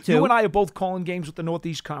 sure, me too. You and I are both calling games with the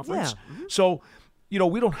Northeast Conference. Yeah. So, we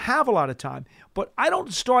don't have a lot of time. But I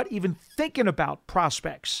don't start even thinking about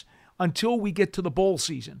prospects until we get to the bowl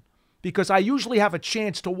season, because I usually have a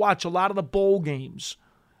chance to watch a lot of the bowl games,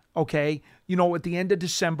 okay? At the end of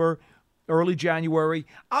December, early January,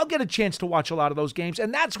 I'll get a chance to watch a lot of those games,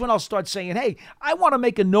 and that's when I'll start saying, hey, I want to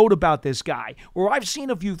make a note about this guy, or I've seen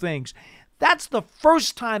a few things. That's the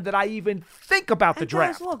first time that I even think about the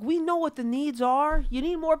draft. Guys, look, we know what the needs are. You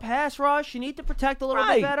need more pass rush. You need to protect a little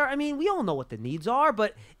bit better. I mean, we all know what the needs are,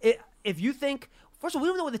 but if you think, first of all, we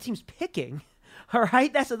don't know what the team's picking. All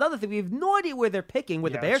right? That's another thing. We have no idea where they're picking,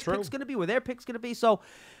 where the Bears' pick's going to be, where their pick's going to be. So,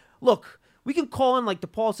 look, we can call in, like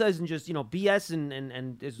DePaul says, and just, BS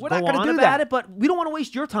and We're go not gonna on do about that. it, but we don't want to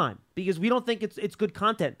waste your time because we don't think it's good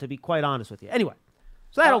content, to be quite honest with you. Anyway,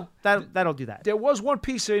 so that'll do that. There was one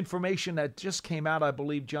piece of information that just came out, I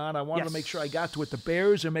believe, John. I wanted to make sure I got to it. The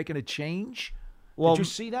Bears are making a change. Did you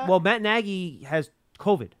see that? Well, Matt Nagy has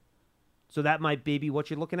COVID, so that might be what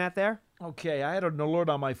you're looking at there. Okay, I had an alert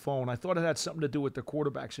on my phone. I thought it had something to do with the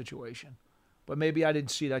quarterback situation, but maybe I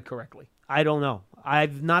didn't see that correctly. I don't know.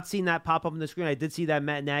 I've not seen that pop up on the screen. I did see that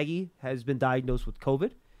Matt Nagy has been diagnosed with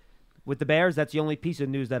COVID with the Bears. That's the only piece of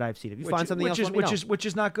news that I've seen. If you find something else, let me know. Which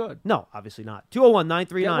is not good. No, obviously not.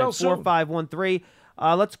 201-939-4513.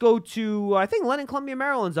 Let's go to, I think Len in Columbia,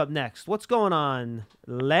 Maryland's up next. What's going on?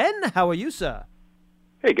 Len, how are you, sir?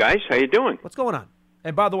 Hey, guys. How you doing? What's going on?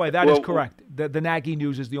 And by the way, that is correct. The Nagy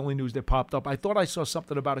news is the only news that popped up. I thought I saw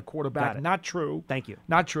something about a quarterback. Not true. Thank you.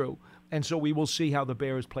 Not true. And so we will see how the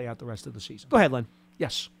Bears play out the rest of the season. Go ahead, Len.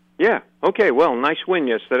 Yes. Yeah. Okay. Well, nice win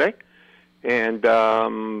yesterday. And,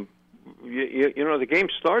 the game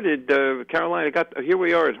started. Carolina here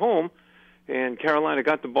we are at home, and Carolina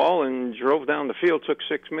got the ball and drove down the field, took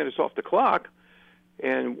 6 minutes off the clock.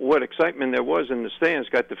 And what excitement there was in the stands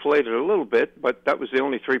got deflated a little bit, but that was the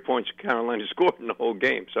only 3 points Carolina scored in the whole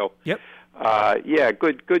game. So, yep.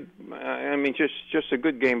 Good. I mean, just a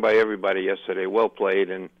good game by everybody yesterday. Well played.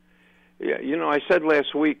 And, I said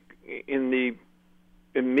last week in the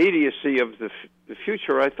immediacy of the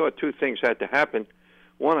future, I thought two things had to happen.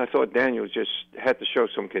 One, I thought Daniel just had to show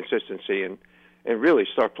some consistency and really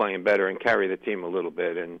start playing better and carry the team a little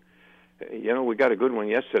bit. And, we got a good one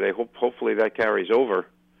yesterday. Hopefully that carries over.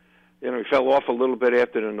 He fell off a little bit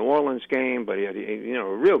after the New Orleans game, but he had, a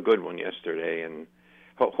real good one yesterday. And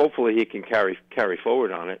hopefully he can carry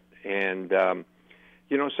forward on it. And,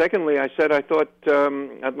 secondly, I said I thought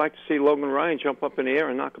I'd like to see Logan Ryan jump up in the air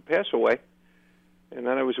and knock a pass away. And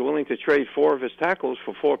then I was willing to trade 4 of his tackles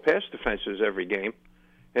for 4 pass defenses every game.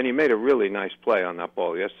 And he made a really nice play on that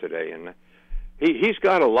ball yesterday. And he's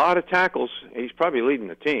got a lot of tackles. He's probably leading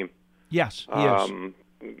the team. Yes, he is.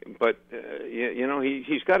 But,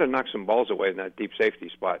 he's got to knock some balls away in that deep safety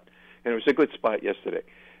spot. And it was a good spot yesterday.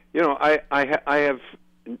 I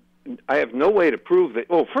have no way to prove that.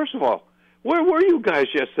 Oh, first of all, where were you guys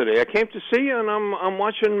yesterday? I came to see you, and I'm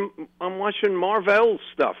watching Marvell's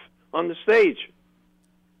stuff on the stage.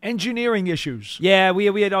 Engineering issues. Yeah, we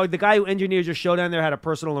had the guy who engineers your show down there had a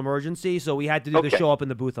personal emergency, so we had to do the show up in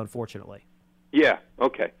the booth, unfortunately. Yeah.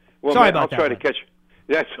 Okay. Well, Sorry man, about I'll try that, to catch.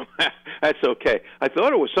 That's okay. I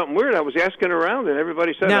thought it was something weird. I was asking around, and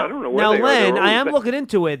everybody said, I don't know where they are. Now, Len, They're I am always looking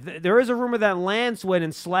into it. There is a rumor that Lance went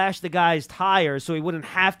and slashed the guy's tires so he wouldn't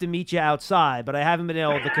have to meet you outside, but I haven't been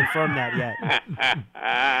able to confirm that yet.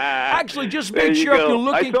 Actually, just There make you sure if go. you're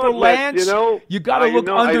looking I thought for Lance, you got to look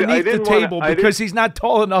underneath the didn't table wanna- because he's not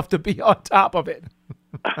tall enough to be on top of it.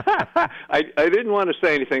 I didn't want to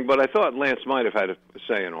say anything, but I thought Lance might have had a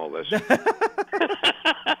say in all this.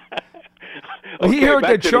 He heard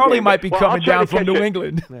back that to the Charlie game. might be Well, I'll coming try down to from catch New it.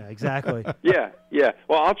 England. Yeah, exactly. Yeah.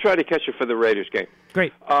 Well, I'll try to catch you for the Raiders game.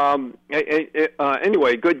 Great.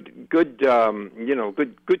 Anyway, good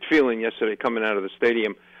feeling yesterday coming out of the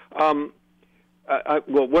stadium.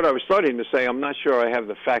 What I was starting to say, I'm not sure I have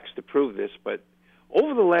the facts to prove this, but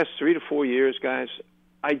over the last 3 to 4 years, guys,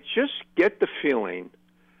 I just get the feeling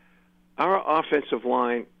our offensive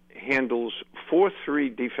line handles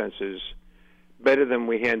 4-3 defenses better than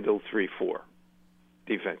we handled 3-4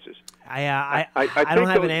 defenses. I think don't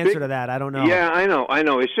have an those answer to that. I don't know. Yeah, I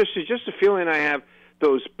know. It's just a feeling I have.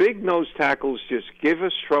 Those big nose tackles just give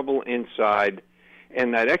us trouble inside,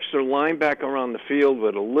 and that extra linebacker on the field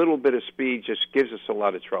with a little bit of speed just gives us a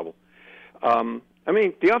lot of trouble. I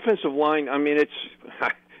mean, the offensive line, I mean, it's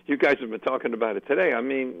you guys have been talking about it today. I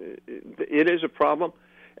mean, it is a problem.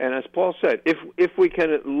 And as Paul said, if we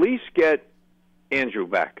can at least get Andrew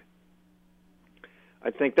back, I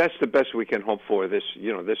think that's the best we can hope for this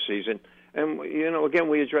season. And again,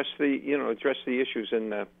 we address the issues in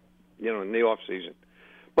the off season.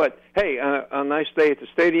 But hey, a nice day at the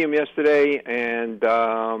stadium yesterday, and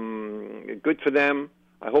good for them.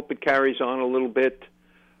 I hope it carries on a little bit.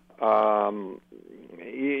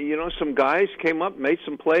 Some guys came up, made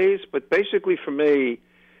some plays, but basically for me,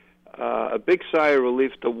 a big sigh of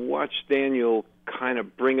relief to watch Daniel kind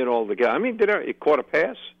of bring it all together. I mean, he caught a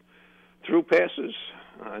pass, threw passes,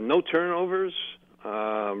 no turnovers,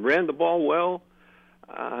 ran the ball well.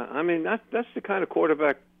 I mean, that's the kind of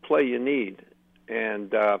quarterback play you need.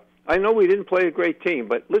 And I know we didn't play a great team,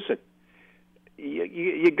 but listen,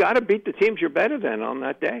 you got to beat the teams you're better than on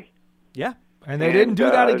that day. Yeah. And they didn't do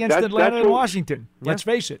that against Atlanta and Washington. Let's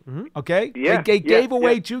face it. Okay? Yeah, they gave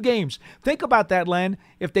away 2 games. Think about that, Len.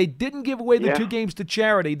 If they didn't give away the 2 games to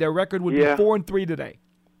charity, their record would be 4-3 today.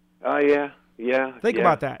 Yeah. Think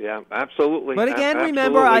about that. Yeah, absolutely. But again,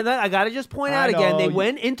 remember, I got to just point out again, they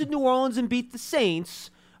went into New Orleans and beat the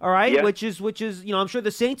Saints. All right, yeah. which is, I'm sure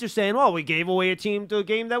the Saints are saying, well, we gave away a team to a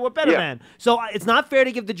game that we're better than. So it's not fair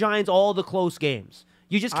to give the Giants all the close games.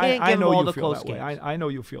 You just can't give them all the close games. I know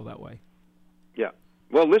you feel that way. Yeah.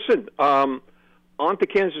 Well, listen, on to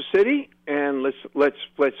Kansas City, and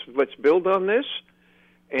let's build on this,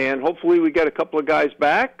 and hopefully we get a couple of guys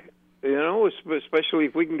back. Especially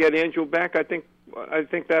if we can get Andrew back, I think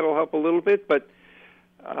that'll help a little bit. But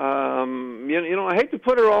I hate to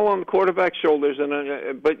put it all on the quarterback's shoulders,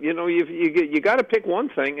 but you got to pick one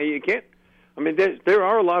thing. You can't. I mean, there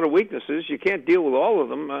are a lot of weaknesses. You can't deal with all of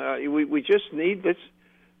them. We just need this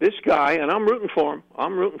guy, and I'm rooting for him.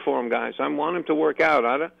 Guys. I want him to work out.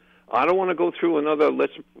 I don't want to go through another.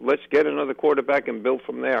 Let's get another quarterback and build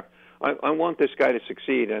from there. I want this guy to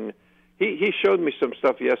succeed, and he showed me some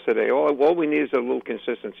stuff yesterday. All we need is a little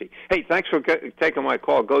consistency. Hey, thanks for taking my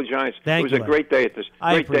call. Go Giants! It was a great day at the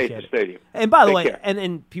stadium. And by the way,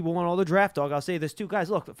 and people want all the draft dog. I'll say this too,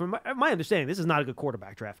 guys. Look, from my understanding, this is not a good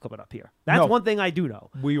quarterback draft coming up here. That's one thing I do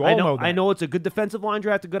know. We all know that. I know it's a good defensive line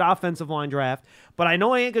draft, a good offensive line draft, but I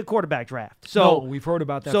know I ain't a good quarterback draft. So we've heard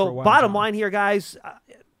about that for a while. So bottom line here, guys,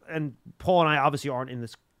 and Paul and I obviously aren't in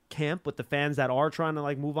this camp with the fans that are trying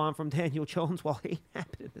to move on from Daniel Jones. Well, it ain't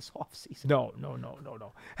happening this offseason. No.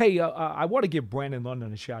 Hey, I want to give Brandon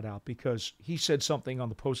London a shout out because he said something on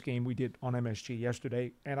the post game we did on MSG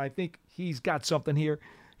yesterday, and I think he's got something here.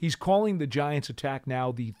 He's calling the Giants attack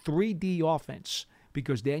now the 3D offense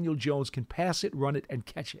because Daniel Jones can pass it, run it, and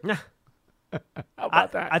catch it. How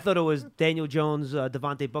about that? I thought it was Daniel Jones,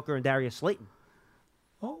 Devontae Booker, and Darius Slayton.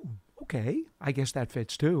 Oh, okay. I guess that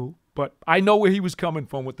fits too. But I know where he was coming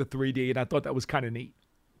from with the 3D, and I thought that was kind of neat.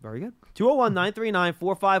 Very good.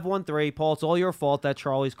 201-939-4513. Paul, it's all your fault that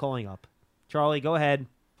Charlie's calling up. Charlie, go ahead.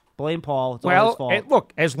 Blame Paul. It's all his fault. And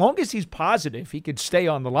look, as long as he's positive, he could stay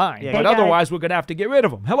on the line. Yeah. But otherwise, we're going to have to get rid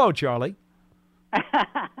of him. Hello, Charlie.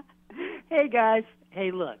 Hey, guys.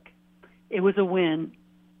 Hey, look, it was a win,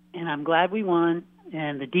 and I'm glad we won,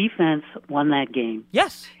 and the defense won that game.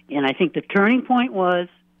 Yes. And I think the turning point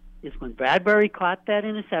is when Bradbury caught that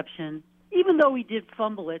interception. Even though he did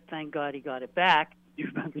fumble it, thank God he got it back. You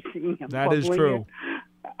remember seeing him That is true.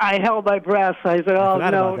 I held my breath. I said, oh,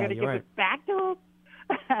 no, we're going to give right. it back to him?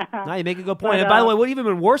 Now you make a good point. And by the way, what even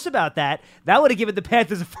been worse about that would have given the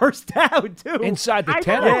Panthers a first down, too. Inside the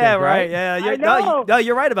 10, yeah, right? Yeah, no,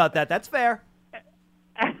 you're right about that. That's fair.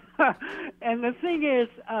 And the thing is,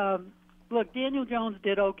 look, Daniel Jones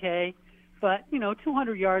did okay. But,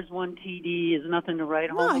 200 yards, 1 TD is nothing to write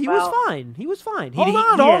home about. No, he was fine. He was fine. Hold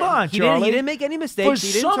on, Charlie. He didn't make any mistakes. For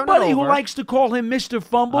he didn't somebody turn it who over. likes to call him Mr.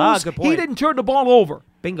 Fumbles, good point. he didn't turn the ball over.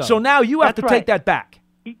 Bingo. So now you have to take that back.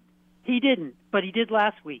 He didn't, but he did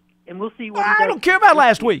last week. And we'll see what he I does. don't care about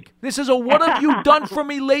last week. This is a what have you done for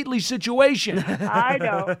me lately situation. I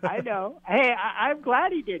know. Hey, I'm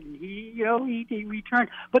glad he didn't. He returned.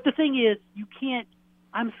 But the thing is, you can't,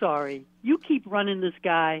 I'm sorry, you keep running this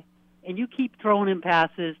guy and you keep throwing him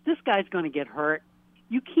passes, this guy's going to get hurt.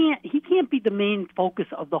 He can't be the main focus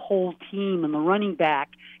of the whole team and the running back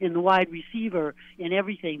and the wide receiver and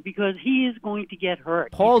everything because he is going to get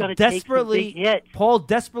hurt. Paul He's gonna take some big hits. Paul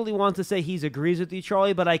desperately wants to say he agrees with you,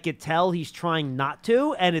 Charlie, but I could tell he's trying not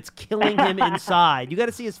to, and it's killing him inside. You got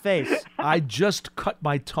to see his face. I just cut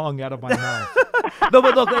my tongue out of my mouth. No,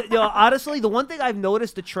 but look, honestly, the one thing I've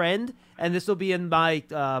noticed the trend, and this will be in my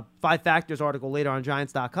 5 Factors article later on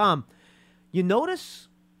Giants.com, you notice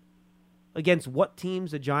against what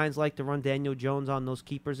teams the Giants like to run Daniel Jones on those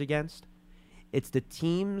keepers against? It's the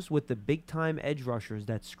teams with the big-time edge rushers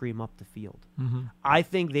that scream up the field. Mm-hmm. I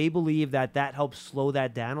think they believe that helps slow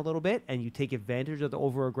that down a little bit, and you take advantage of the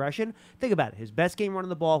over-aggression. Think about it. His best game running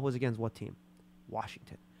the ball was against what team?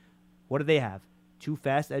 Washington. What do they have? 2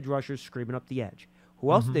 fast edge rushers screaming up the edge.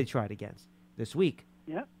 Who else did they try it against this week?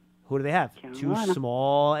 Yep. Who do they have? Carolina. 2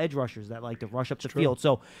 small edge rushers that like to rush up the field.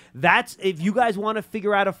 So that's, if you guys want to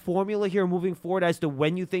figure out a formula here moving forward as to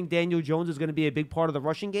when you think Daniel Jones is going to be a big part of the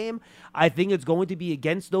rushing game, I think it's going to be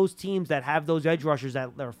against those teams that have those edge rushers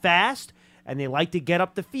that are fast and they like to get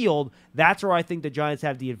up the field. That's where I think the Giants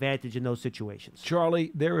have the advantage in those situations.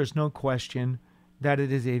 Charlie, there is no question that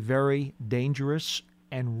it is a very dangerous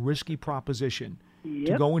and risky proposition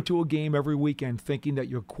to go into a game every weekend thinking that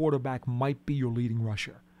your quarterback might be your leading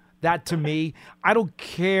rusher. That, to me, I don't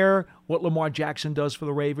care what Lamar Jackson does for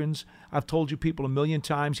the Ravens. I've told you people a million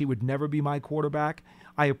times he would never be my quarterback.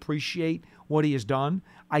 I appreciate what he has done.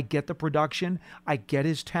 I get the production. I get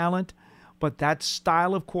his talent. But that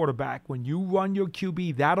style of quarterback, when you run your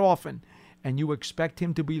QB that often and you expect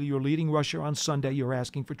him to be your leading rusher on Sunday, you're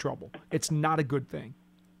asking for trouble. It's not a good thing.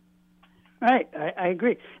 Right, I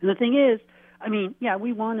agree. And the thing is, I mean, yeah,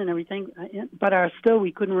 we won and everything, but still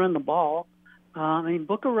we couldn't run the ball. I mean,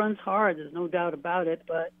 Booker runs hard. There's no doubt about it.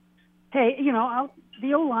 But hey,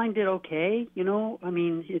 the O-line did okay. I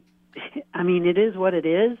mean, it is what it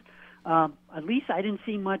is. At least I didn't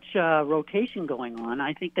see much rotation going on.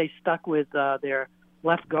 I think they stuck with their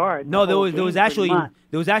left guard. No, there was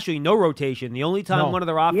actually no rotation. The only time one of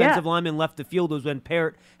their offensive linemen left the field was when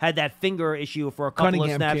Parrott had that finger issue for a couple Cunningham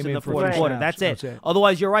of snaps came in in the for fourth three quarter. snaps. That's it. That's it.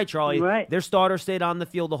 Otherwise, you're right, Charlie. Right. Their starter stayed on the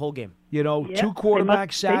field the whole game. 2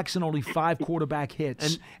 quarterback sacks and only 5 quarterback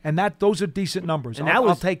hits. And those are decent numbers.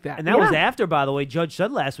 I'll take that. And that was after, by the way, Judge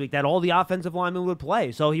said last week that all the offensive linemen would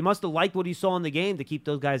play. So he must have liked what he saw in the game to keep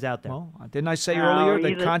those guys out there. Well, didn't I say earlier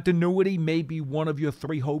that continuity may be one of your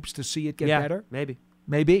 3 hopes to see it get better?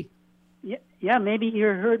 Maybe. Yeah, maybe you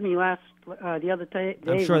heard me the other day.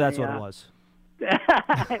 I'm sure that's what it was.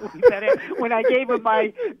 When I gave him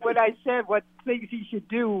when I said what things he should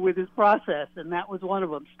do with his process, and that was one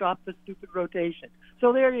of them. Stop the stupid rotation.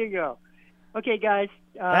 So there you go. Okay, guys.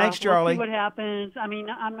 Thanks, Charlie. We'll see what happens. I mean,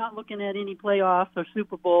 I'm not looking at any playoffs or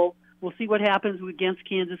Super Bowl. We'll see what happens against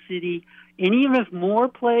Kansas City. And even if Moore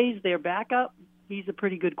plays their backup, he's a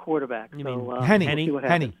pretty good quarterback.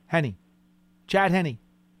 Henne. Chad Henne.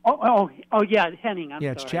 Oh, yeah, Henning.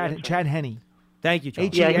 It's Chad Henne. Thank you, Charlie.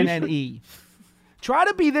 H-E-N-N-E. Try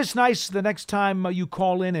to be this nice the next time you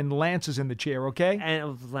call in and Lance is in the chair, okay?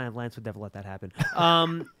 And Lance would never let that happen.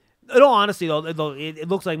 In all honesty, though, it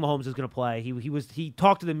looks like Mahomes is going to play. He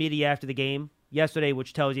talked to the media after the game yesterday,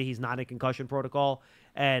 which tells you he's not in concussion protocol.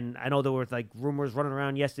 And I know there were rumors running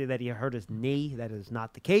around yesterday that he hurt his knee. That is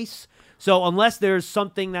not the case. So unless there's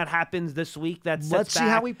something that happens this week that sets Let's see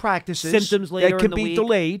how he practices. Symptoms later It can in the be week.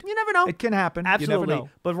 delayed. You never know. It can happen. Absolutely. You never know.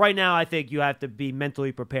 But right now, I think you have to be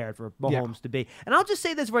mentally prepared for Mahomes to be. And I'll just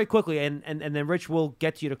say this very quickly, and then Rich will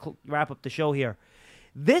get to you to wrap up the show here.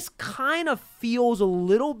 This kind of feels a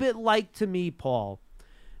little bit like, to me, Paul,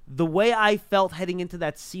 the way I felt heading into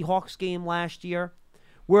that Seahawks game last year,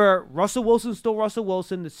 where Russell Wilson's still Russell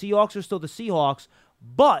Wilson, the Seahawks are still the Seahawks,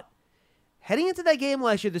 but heading into that game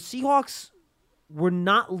last year, the Seahawks were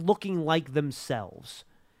not looking like themselves.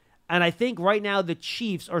 And I think right now the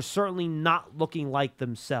Chiefs are certainly not looking like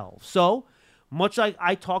themselves. So, much like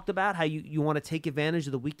I talked about how you want to take advantage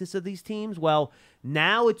of the weakness of these teams, well,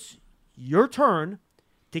 now it's your turn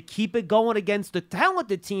to keep it going against the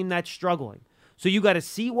talented team that's struggling. So you got to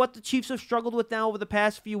see what the Chiefs have struggled with now over the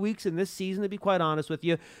past few weeks in this season, to be quite honest with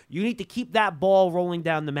you. You need to keep that ball rolling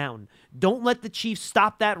down the mountain. Don't let the Chiefs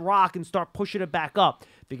stop that rock and start pushing it back up,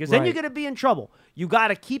 because then you're going to be in trouble. You got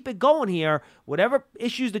to keep it going here. Whatever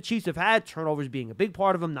issues the Chiefs have had, turnovers being a big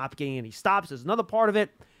part of them, not getting any stops is another part of it.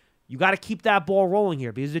 You got to keep that ball rolling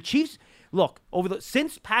here, because the Chiefs, look,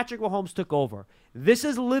 since Patrick Mahomes took over, this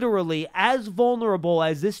is literally as vulnerable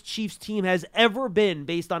as this Chiefs team has ever been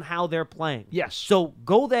based on how they're playing. Yes. So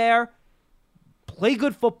go there, play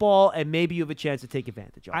good football, and maybe you have a chance to take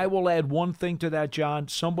advantage of it. I will add one thing to that, John.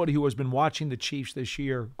 Somebody who has been watching the Chiefs this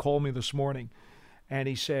year called me this morning, and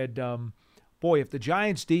he said, boy, if the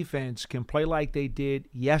Giants defense can play like they did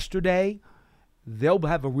yesterday, they'll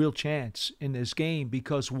have a real chance in this game,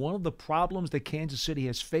 because one of the problems that Kansas City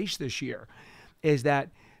has faced this year is that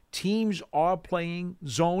teams are playing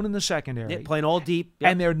zone in the secondary. Yeah, playing all deep.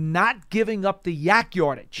 Yep. And they're not giving up the yak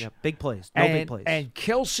yardage. Yep, big plays. No big plays. And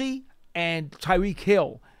Kelsey and Tyreek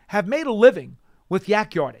Hill have made a living with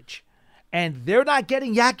yak yardage. And they're not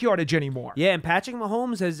getting yak yardage anymore. Yeah, and Patrick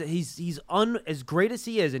Mahomes, he's as great as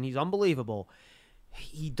he is, and he's unbelievable,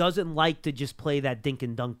 he doesn't like to just play that dink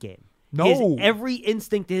and dunk game. No. He has every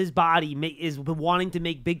instinct in his body is wanting to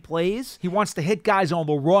make big plays. He wants to hit guys on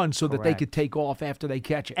the run so that they Correct. could take off after they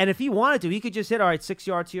catch it. And if he wanted to, he could just hit, all right, 6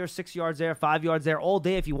 yards here, 6 yards there, 5 yards there all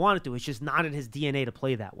day if he wanted to. It's just not in his DNA to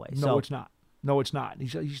play that way. No, it's not. No, it's not.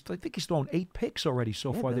 I think he's thrown 8 picks already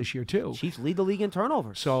so far this year, too. Chiefs lead the league in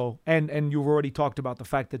turnovers. So, and you've already talked about the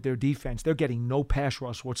fact that their defense, they're getting no pass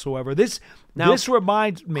rush whatsoever. This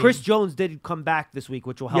reminds me. Chris Jones did come back this week,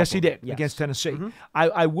 which will help. Yes, he him. did against Tennessee. Mm-hmm.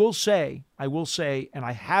 I will say, and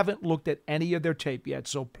I haven't looked at any of their tape yet,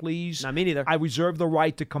 so please. Not me neither. I reserve the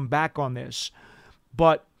right to come back on this.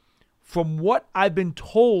 But from what I've been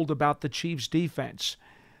told about the Chiefs' defense,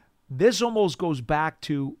 this almost goes back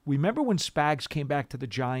to, remember when Spags came back to the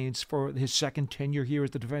Giants for his second tenure here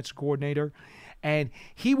as the defensive coordinator? And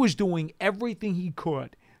he was doing everything he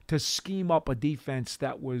could to scheme up a defense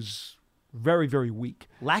that was very, very weak.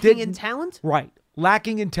 Lacking in talent? Right.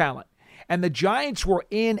 Lacking in talent. And the Giants were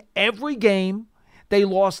in every game. They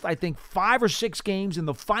lost, I think, 5 or 6 games in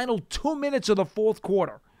the final 2 minutes of the fourth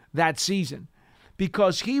quarter that season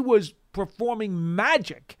because he was performing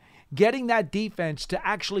magic, getting that defense to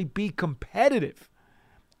actually be competitive.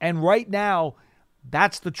 And right now,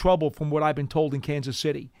 that's the trouble from what I've been told in Kansas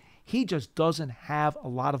City. He just doesn't have a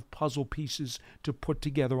lot of puzzle pieces to put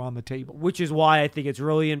together on the table. Which is why I think it's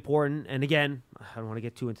really important. And again, I don't want to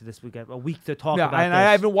get too into this. We've got a week to talk about and this. I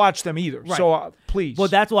haven't watched them either, Right. so please. Well,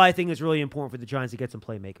 that's why I think it's really important for the Giants to get some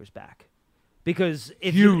playmakers back. Because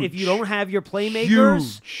if you don't have your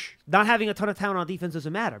playmakers, not having a ton of talent on defense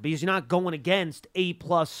doesn't matter because you're not going against A+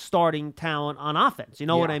 starting talent on offense. You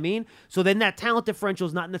know what I mean? So then that talent differential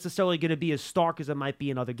is not necessarily going to be as stark as it might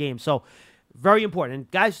be in other games. So very important.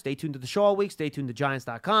 And guys, stay tuned to the show all week. Stay tuned to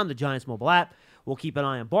Giants.com, the Giants mobile app. We'll keep an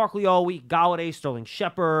eye on Barkley all week, Galladay, Sterling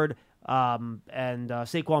Shepard, and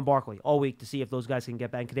Saquon Barkley all week to see if those guys can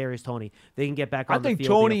get back. And Kadarius Toney, they can get back on the field. I think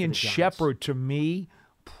Toney and Shepard, to me,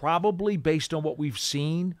 probably based on what we've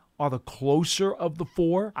seen, are the closer of the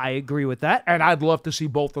 4. I agree with that. And I'd love to see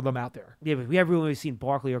both of them out there. Yeah, but we haven't really seen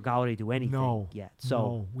Barkley or Galladay do anything yet. So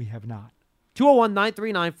no, we have not.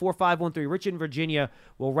 201-939-4513. Rich in Virginia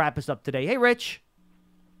will wrap us up today. Hey, Rich.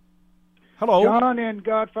 Hello. John and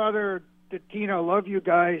Godfather Tino, love you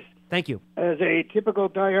guys. Thank you. As a typical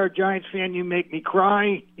diehard Giants fan, you make me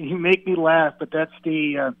cry and you make me laugh, but that's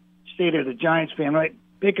the state of the Giants fan. I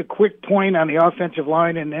make a quick point on the offensive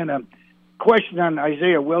line and then a question on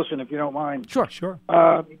Isaiah Wilson, if you don't mind. Sure.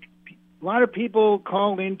 A lot of people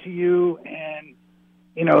call into you and,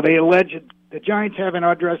 they allege that the Giants haven't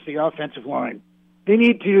addressed the offensive line. They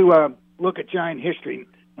need to look at Giant history.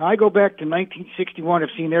 Now, I go back to 1961. I've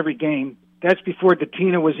seen every game. That's before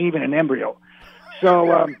Tina was even an embryo.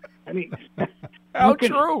 So, how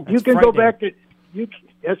true. You can go back to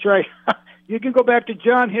that's right. You can go back to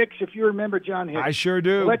John Hicks if you remember John Hicks. I sure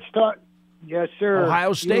do. Let's talk. Yes, sir.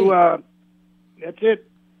 Ohio State. That's it.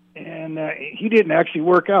 And he didn't actually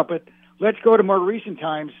work out. But let's go to more recent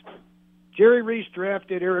times. Jerry Reese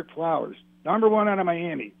drafted Eric Flowers, number 1 out of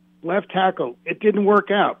Miami, left tackle. It didn't work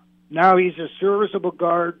out. Now he's a serviceable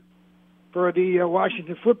guard for the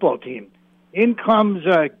Washington football team. In comes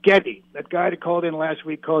Getty. That guy that called in last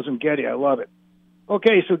week calls him Getty. I love it.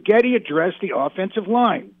 Okay, so Getty addressed the offensive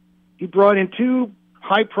line. He brought in 2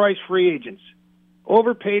 high-priced free agents.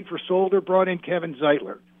 Overpaid for Solder, brought in Kevin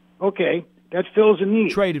Zeitler. Okay, that fills a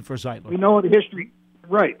need. Traded for Zeitler. We know the history.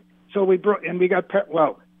 Right. So we got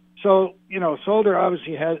Solder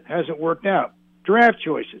obviously hasn't worked out. Draft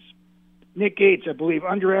choices. Nick Gates, I believe,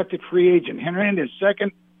 undrafted free agent. Hernandez,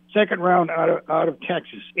 second round out of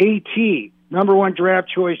Texas. A.T., number 1 draft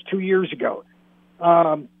choice 2 years ago.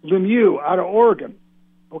 Lemieux out of Oregon.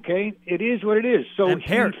 Okay, it is what it is. So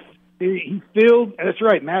he filled. That's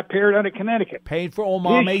right. Matt Parrott out of Connecticut. Paid for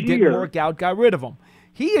Omame, didn't work out, got rid of him.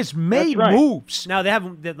 He has made moves. Now,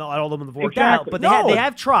 not all of them have worked out, but they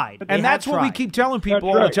have tried. And that's what we keep telling people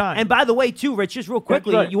all the time. And by the way, too, Rich, just real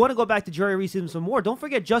quickly, you want to go back to Jerry Reese and some more. Don't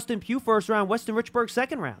forget Justin Pugh first round, Weston Richburg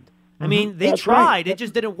second round. I mean, they tried. It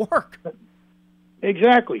just didn't work.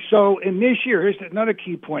 Exactly. So in this year, here's another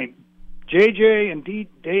key point. JJ and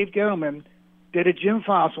Dave Gettleman did a Jim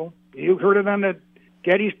Fossil. You heard it on the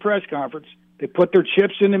Getty's press conference. They put their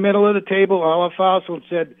chips in the middle of the table, all of Fossil, and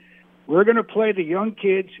said, we're going to play the young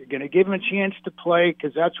kids. We're going to give them a chance to play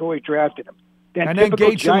because that's why we drafted them. And then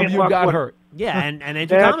Gates and you got hurt. Yeah, and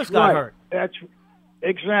Andrew Thomas got hurt. That's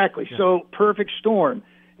exactly. Yeah. So perfect storm.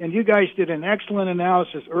 And you guys did an excellent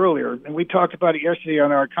analysis earlier, and we talked about it yesterday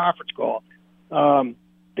on our conference call.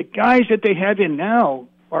 The guys that they have in now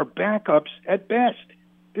are backups at best.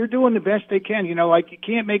 They're doing the best they can. You know, like you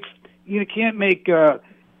can't make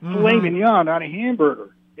filet mignon on a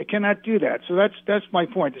hamburger. You cannot do that. So that's my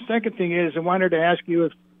point. The second thing is I wanted to ask you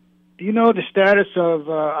do you know the status of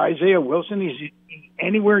Isaiah Wilson? Is he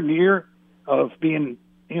anywhere near of being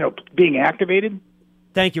activated?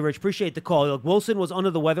 Thank you, Rich. Appreciate the call. Look, Wilson was under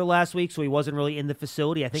the weather last week, so he wasn't really in the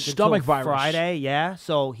facility. I think stomach until virus. Friday. Yeah,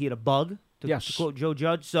 so he had a bug. To quote Joe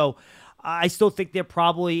Judge. So I still think they're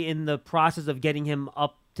probably in the process of getting him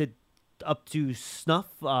up to snuff,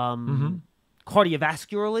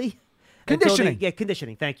 cardiovascularly. Conditioning.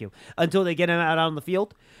 Conditioning. Thank you. Until they get him out on the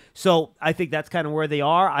field. So I think that's kind of where they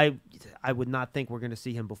are. I would not think we're going to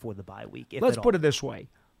see him before the bye week. Let's put it this way.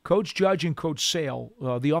 Coach Judge and Coach Sale,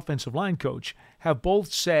 the offensive line coach, have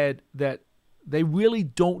both said that they really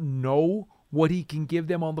don't know what he can give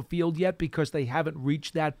them on the field yet because they haven't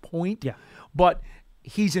reached that point. Yeah. But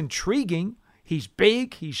he's intriguing. He's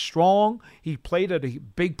big. He's strong. He played at a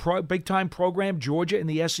big-time program, Georgia, in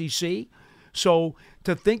the SEC. So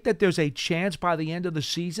to think that there's a chance by the end of the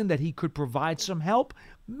season that he could provide some help,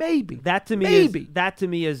 maybe. That to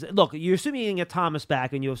me is look, you're assuming you can get Thomas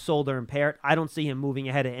back and you have Solder and Parrott. I don't see him moving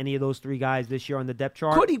ahead of any of those three guys this year on the depth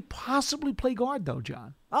chart. Could he possibly play guard though,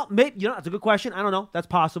 John? Oh, maybe, that's a good question. I don't know. That's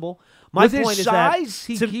possible. My With point his is size,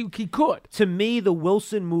 that he could. To me, the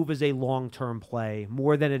Wilson move is a long-term play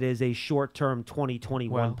more than it is a short-term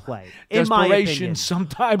 2021 play. In my opinion, desperation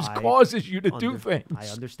sometimes causes you to do things. I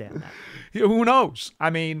understand that. Who knows? I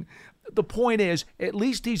mean, the point is, at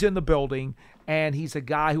least he's in the building, and he's a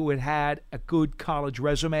guy who had a good college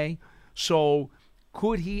resume. So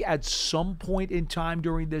could he, at some point in time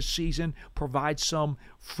during this season, provide some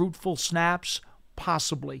fruitful snaps?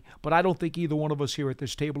 Possibly. But I don't think either one of us here at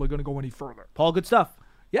this table are going to go any further. Paul, good stuff.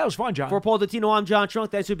 Yeah, it was fun, John. For Paul Dottino, I'm John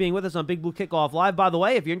Trunk. Thanks for being with us on Big Blue Kickoff Live. By the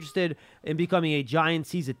way, if you're interested in becoming a Giants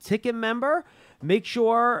season ticket member, make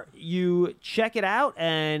sure you check it out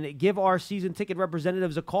and give our season ticket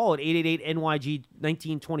representatives a call at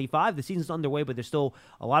 888-NYG-1925. The season's underway, but there's still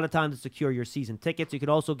a lot of time to secure your season tickets. You can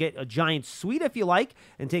also get a Giants suite if you like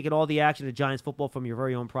and take in all the action of Giants football from your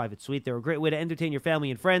very own private suite. They're a great way to entertain your family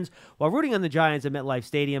and friends while rooting on the Giants at MetLife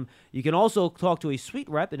Stadium. You can also talk to a suite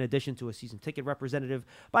rep in addition to a season ticket representative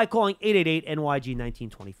by calling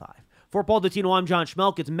 888-NYG-1925. For Paul Dottino, I'm John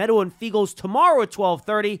Schmelk. It's Meadow and Fiegel's tomorrow at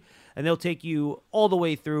 12:30, and they'll take you all the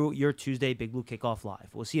way through your Tuesday Big Blue Kickoff Live.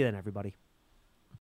 We'll see you then, everybody.